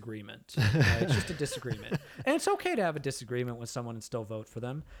a disagreement. Right? It's just a disagreement, and it's okay to have a disagreement with someone and still vote for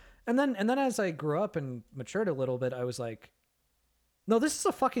them. And then as I grew up and matured a little bit, I was like, no, this is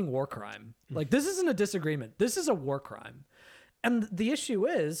a fucking war crime. Like this isn't a disagreement. This is a war crime. And the issue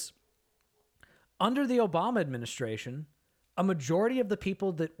is, under the Obama administration, a majority of the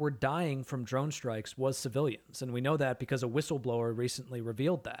people that were dying from drone strikes was civilians. And we know that because a whistleblower recently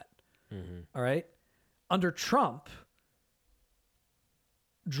revealed that. Mm-hmm. All right. Under Trump,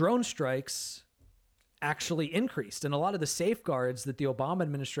 drone strikes actually increased. And a lot of the safeguards that the Obama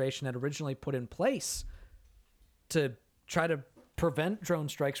administration had originally put in place to try to prevent drone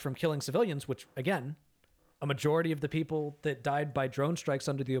strikes from killing civilians, which, again, a majority of the people that died by drone strikes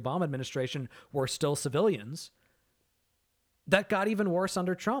under the Obama administration were still civilians, that got even worse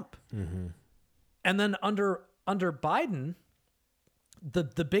under Trump. Mm-hmm. And then under Biden,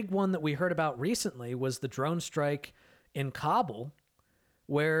 the big one that we heard about recently was the drone strike in Kabul,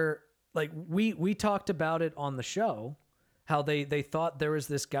 where like we talked about it on the show, how they thought there was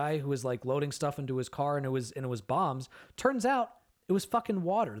this guy who was like loading stuff into his car and it was bombs. Turns out it was fucking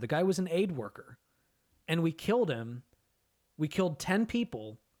water. The guy was an aid worker, and we killed him. We killed 10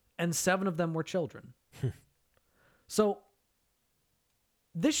 people, and 7 of them were children. So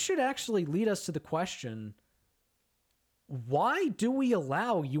this should actually lead us to the question, why do we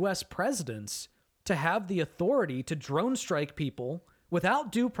allow U.S. presidents to have the authority to drone strike people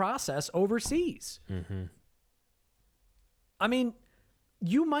without due process overseas? Mm-hmm. I mean,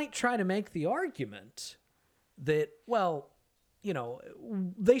 you might try to make the argument that, well, you know,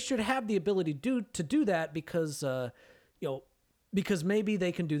 they should have the ability to do that because, because maybe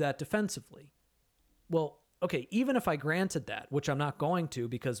they can do that defensively. Well, okay, even if I granted that, which I'm not going to,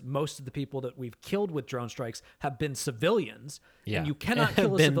 because most of the people that we've killed with drone strikes have been civilians, and you cannot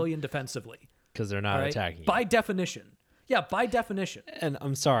kill a civilian defensively. Because they're not attacking you. By definition. Yeah, by definition. And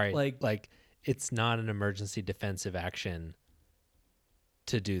I'm sorry, like it's not an emergency defensive action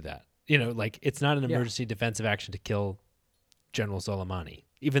to do that. You know, like it's not an emergency defensive action to kill General Soleimani.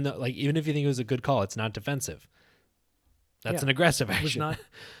 Even if you think it was a good call, it's not defensive. That's an aggressive action.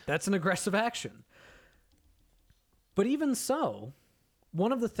 That's an aggressive action. But even so,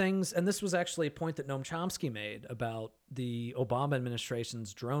 one of the things, and this was actually a point that Noam Chomsky made about the Obama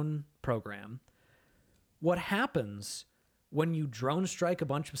administration's drone program, what happens when you drone strike a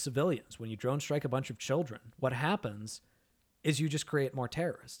bunch of civilians, when you drone strike a bunch of children, what happens is you just create more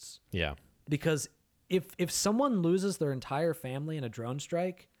terrorists. Yeah. Because if someone loses their entire family in a drone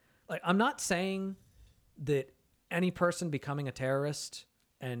strike, like, I'm not saying that any person becoming a terrorist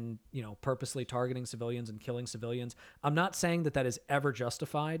and, you know, purposely targeting civilians and killing civilians, I'm not saying that is ever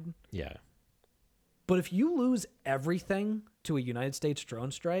justified. Yeah. But if you lose everything to a United States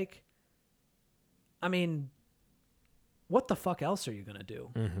drone strike, I mean, what the fuck else are you going to do?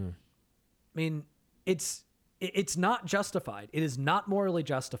 Mm-hmm. I mean, it's not justified. It is not morally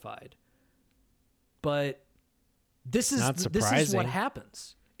justified. But this is what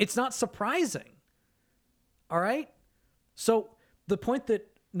happens. It's not surprising. All right? So the point that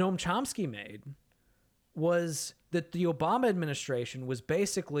Noam Chomsky made was that the Obama administration was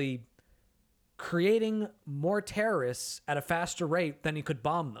basically creating more terrorists at a faster rate than he could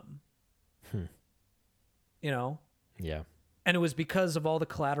bomb them. You know? Yeah. And it was because of all the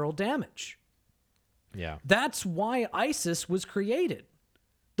collateral damage. Yeah. That's why ISIS was created.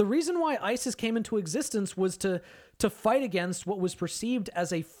 The reason why ISIS came into existence was to fight against what was perceived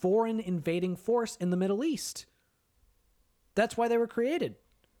as a foreign invading force in the Middle East. That's why they were created.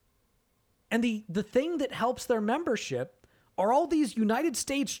 And the thing that helps their membership are all these United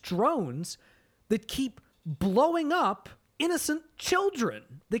States drones that keep blowing up innocent children,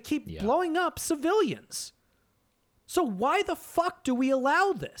 that keep blowing up civilians. So why the fuck do we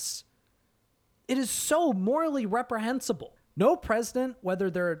allow this? It is so morally reprehensible. No president, whether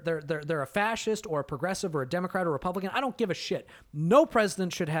they're a fascist or a progressive or a Democrat or a Republican, I don't give a shit. No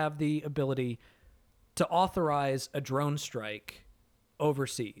president should have the ability to authorize a drone strike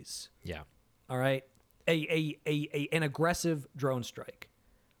overseas. Yeah. All right? An aggressive drone strike.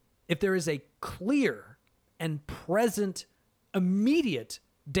 If there is a clear and present immediate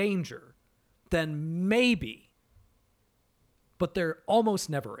danger, then maybe. But there almost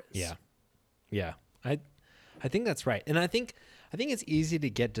never is. Yeah. Yeah. I think that's right. And I think it's easy to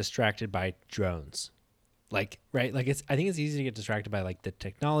get distracted by drones. Like, right? Like I think it's easy to get distracted by like the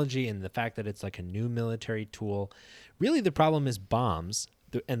technology and the fact that it's like a new military tool. Really the problem is bombs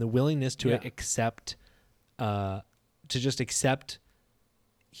and the willingness to accept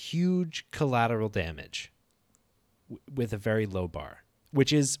huge collateral damage with a very low bar,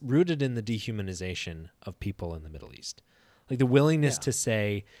 which is rooted in the dehumanization of people in the Middle East. Like the willingness to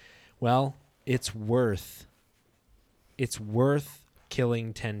say, well, it's worth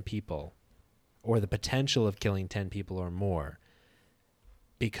killing 10 people or the potential of killing 10 people or more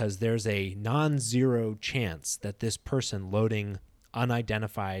because there's a non-zero chance that this person loading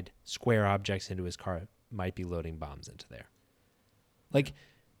unidentified square objects into his car might be loading bombs into there. Like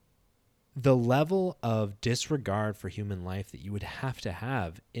the level of disregard for human life that you would have to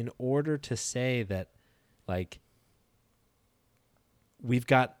have in order to say that like we've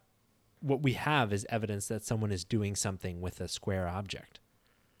got what we have is evidence that someone is doing something with a square object.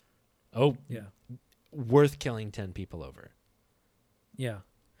 Oh, Yeah. Worth killing 10 people over. Yeah.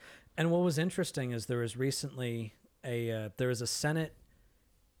 And what was interesting is there was recently there was a Senate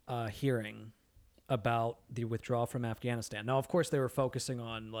hearing about the withdrawal from Afghanistan. Now, of course, they were focusing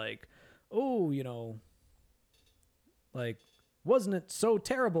on like, oh, like, wasn't it so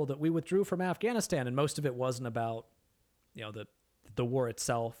terrible that we withdrew from Afghanistan? And most of it wasn't about, the war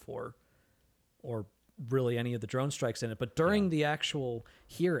itself or really any of the drone strikes in it. But during the actual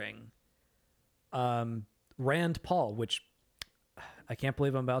hearing, Rand Paul, which I can't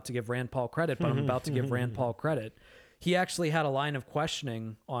believe I'm about to give Rand Paul credit, but I'm about to give Rand Paul credit. He actually had a line of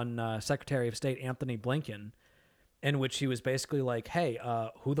questioning on Secretary of State Anthony Blinken, in which he was basically like, hey,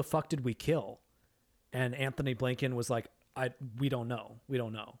 who the fuck did we kill? And Anthony Blinken was like, we don't know. We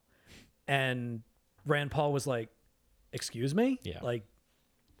don't know. And Rand Paul was like, excuse me? Yeah. Like,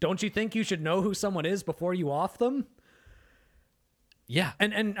 don't you think you should know who someone is before you off them? Yeah.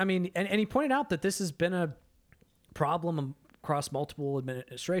 And I mean, and he pointed out that this has been a problem across multiple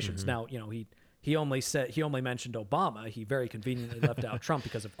administrations. Now, he only mentioned Obama. He very conveniently left out Trump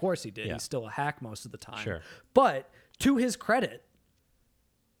because of course he did. Yeah. He's still a hack most of the time. Sure. But to his credit,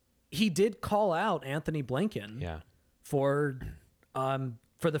 he did call out Anthony Blinken for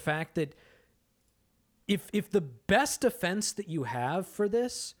the fact that if the best defense that you have for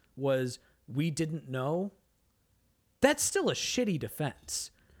this was we didn't know, that's still a shitty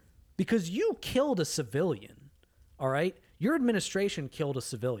defense because you killed a civilian. All right. Your administration killed a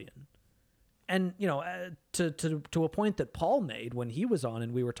civilian. And, to a point that Paul made when he was on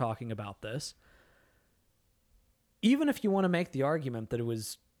and we were talking about this, even if you want to make the argument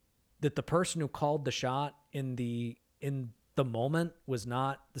that the person who called the shot in the moment was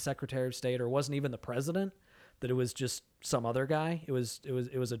not the Secretary of State or wasn't even the president, that it was just some other guy. It was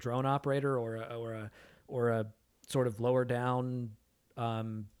a drone operator or a sort of lower down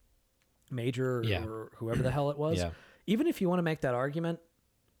major or whoever the hell it was. Yeah. Even if you want to make that argument,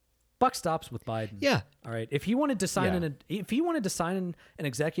 buck stops with Biden. Yeah. All right. If he wanted to sign an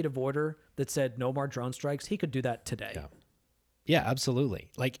executive order that said no more drone strikes, he could do that today. Yeah. Yeah, absolutely.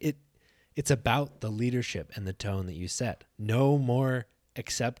 Like it's about the leadership and the tone that you set. No more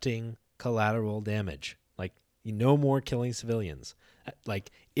accepting collateral damage. Like no more killing civilians. Like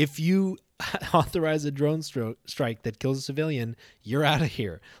if you authorize a drone strike that kills a civilian, you're out of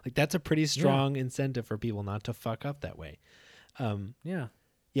here. Like that's a pretty strong incentive for people not to fuck up that way.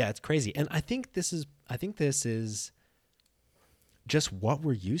 Yeah, it's crazy. And I think this is just what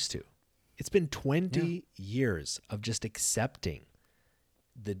we're used to. It's been 20 years of just accepting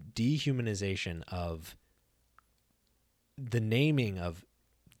the dehumanization of the naming of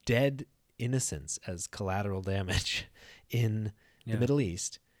dead innocents as collateral damage in the Middle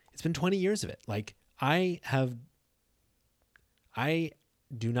East. It's been 20 years of it. Like I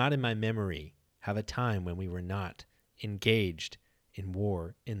do not in my memory have a time when we were not engaged in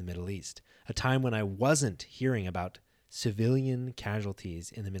war in the Middle East, a time when I wasn't hearing about civilian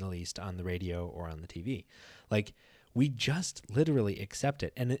casualties in the Middle East on the radio or on the TV. Like we just literally accept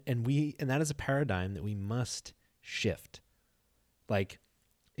it. And that is a paradigm that we must shift. Like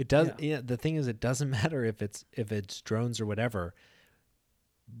it does. Yeah. The thing is, it doesn't matter if it's drones or whatever.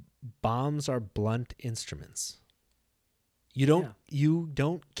 Bombs are blunt instruments. You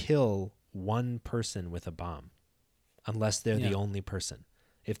don't kill one person with a bomb unless they're the only person.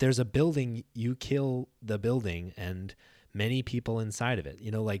 If there's a building, you kill the building and many people inside of it.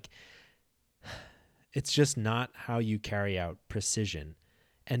 Like it's just not how you carry out precision.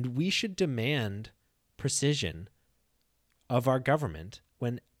 And we should demand precision of our government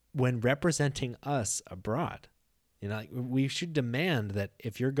when representing us abroad. Like we should demand that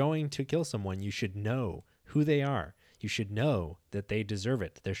if you're going to kill someone, you should know who they are. You should know that they deserve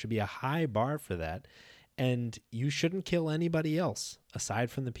it. There should be a high bar for that. And you shouldn't kill anybody else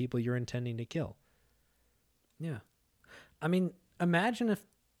aside from the people you're intending to kill. Yeah. I mean, imagine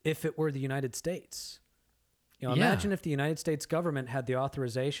if it were the United States. Imagine if the United States government had the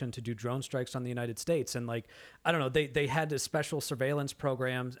authorization to do drone strikes on the United States. And I don't know, they had a special surveillance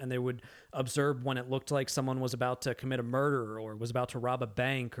programs and they would observe when it looked like someone was about to commit a murder or was about to rob a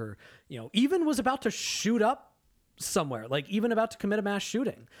bank or, even was about to shoot up somewhere, like even about to commit a mass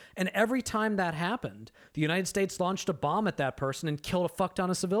shooting. And every time that happened, the United States launched a bomb at that person and killed a fuck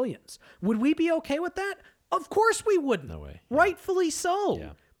ton of civilians. Would we be okay with that? Of course we wouldn't. No way. Rightfully so. Yeah.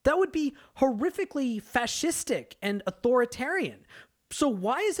 That would be horrifically fascistic and authoritarian. So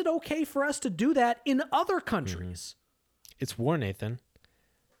why is it okay for us to do that in other countries? It's war, Nathan.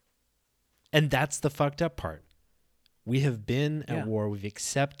 And that's the fucked up part. We have been at Yeah. war. We've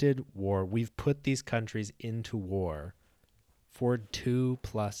accepted war. We've put these countries into war for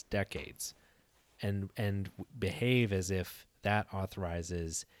 2+ decades and behave as if that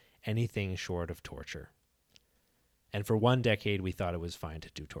authorizes anything short of torture. And for 1 decade, we thought it was fine to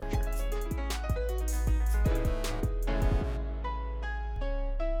do torture.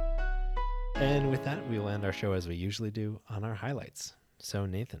 And with that, we will end our show as we usually do on our highlights. So,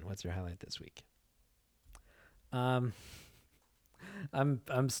 Nathan, what's your highlight this week? I'm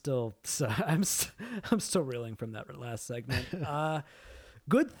still I'm still reeling from that last segment.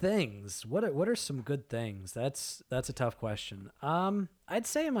 Good things. What are some good things? That's a tough question. I'd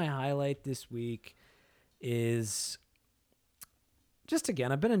say my highlight this week is just,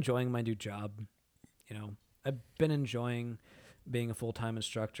 again, I've been enjoying my new job. I've been enjoying being a full-time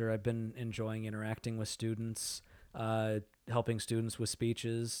instructor. I've been enjoying interacting with students, helping students with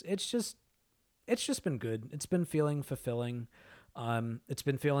speeches. It's just been good. It's been feeling fulfilling. It's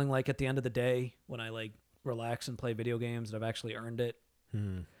been feeling like at the end of the day when I like relax and play video games that I've actually earned it.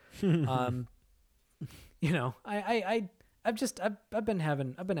 I've been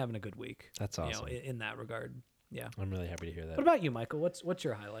having a good week. That's awesome. In that regard. Yeah. I'm really happy to hear that. What about you, Michael? What's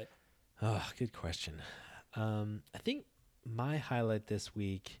your highlight? Oh, good question. I think my highlight this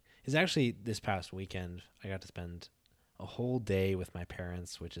week is actually this past weekend. I got to spend a whole day with my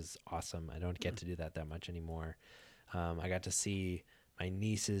parents, which is awesome. I don't get to do that much anymore. I got to see my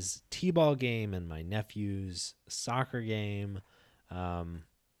niece's t-ball game and my nephew's soccer game. It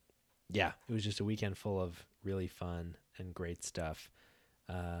was just a weekend full of really fun and great stuff.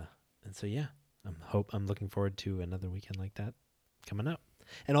 And so, yeah, I'm looking forward to another weekend like that coming up.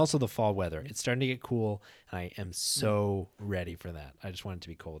 And also the fall weather. It's starting to get cool, and I am so ready for that. I just want it to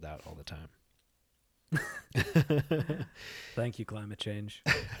be cold out all the time. Thank you, climate change.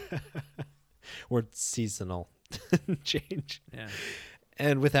 Or seasonal change. Yeah.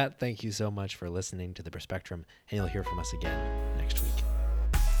 And with that, thank you so much for listening to The Perspectrum, and you'll hear from us again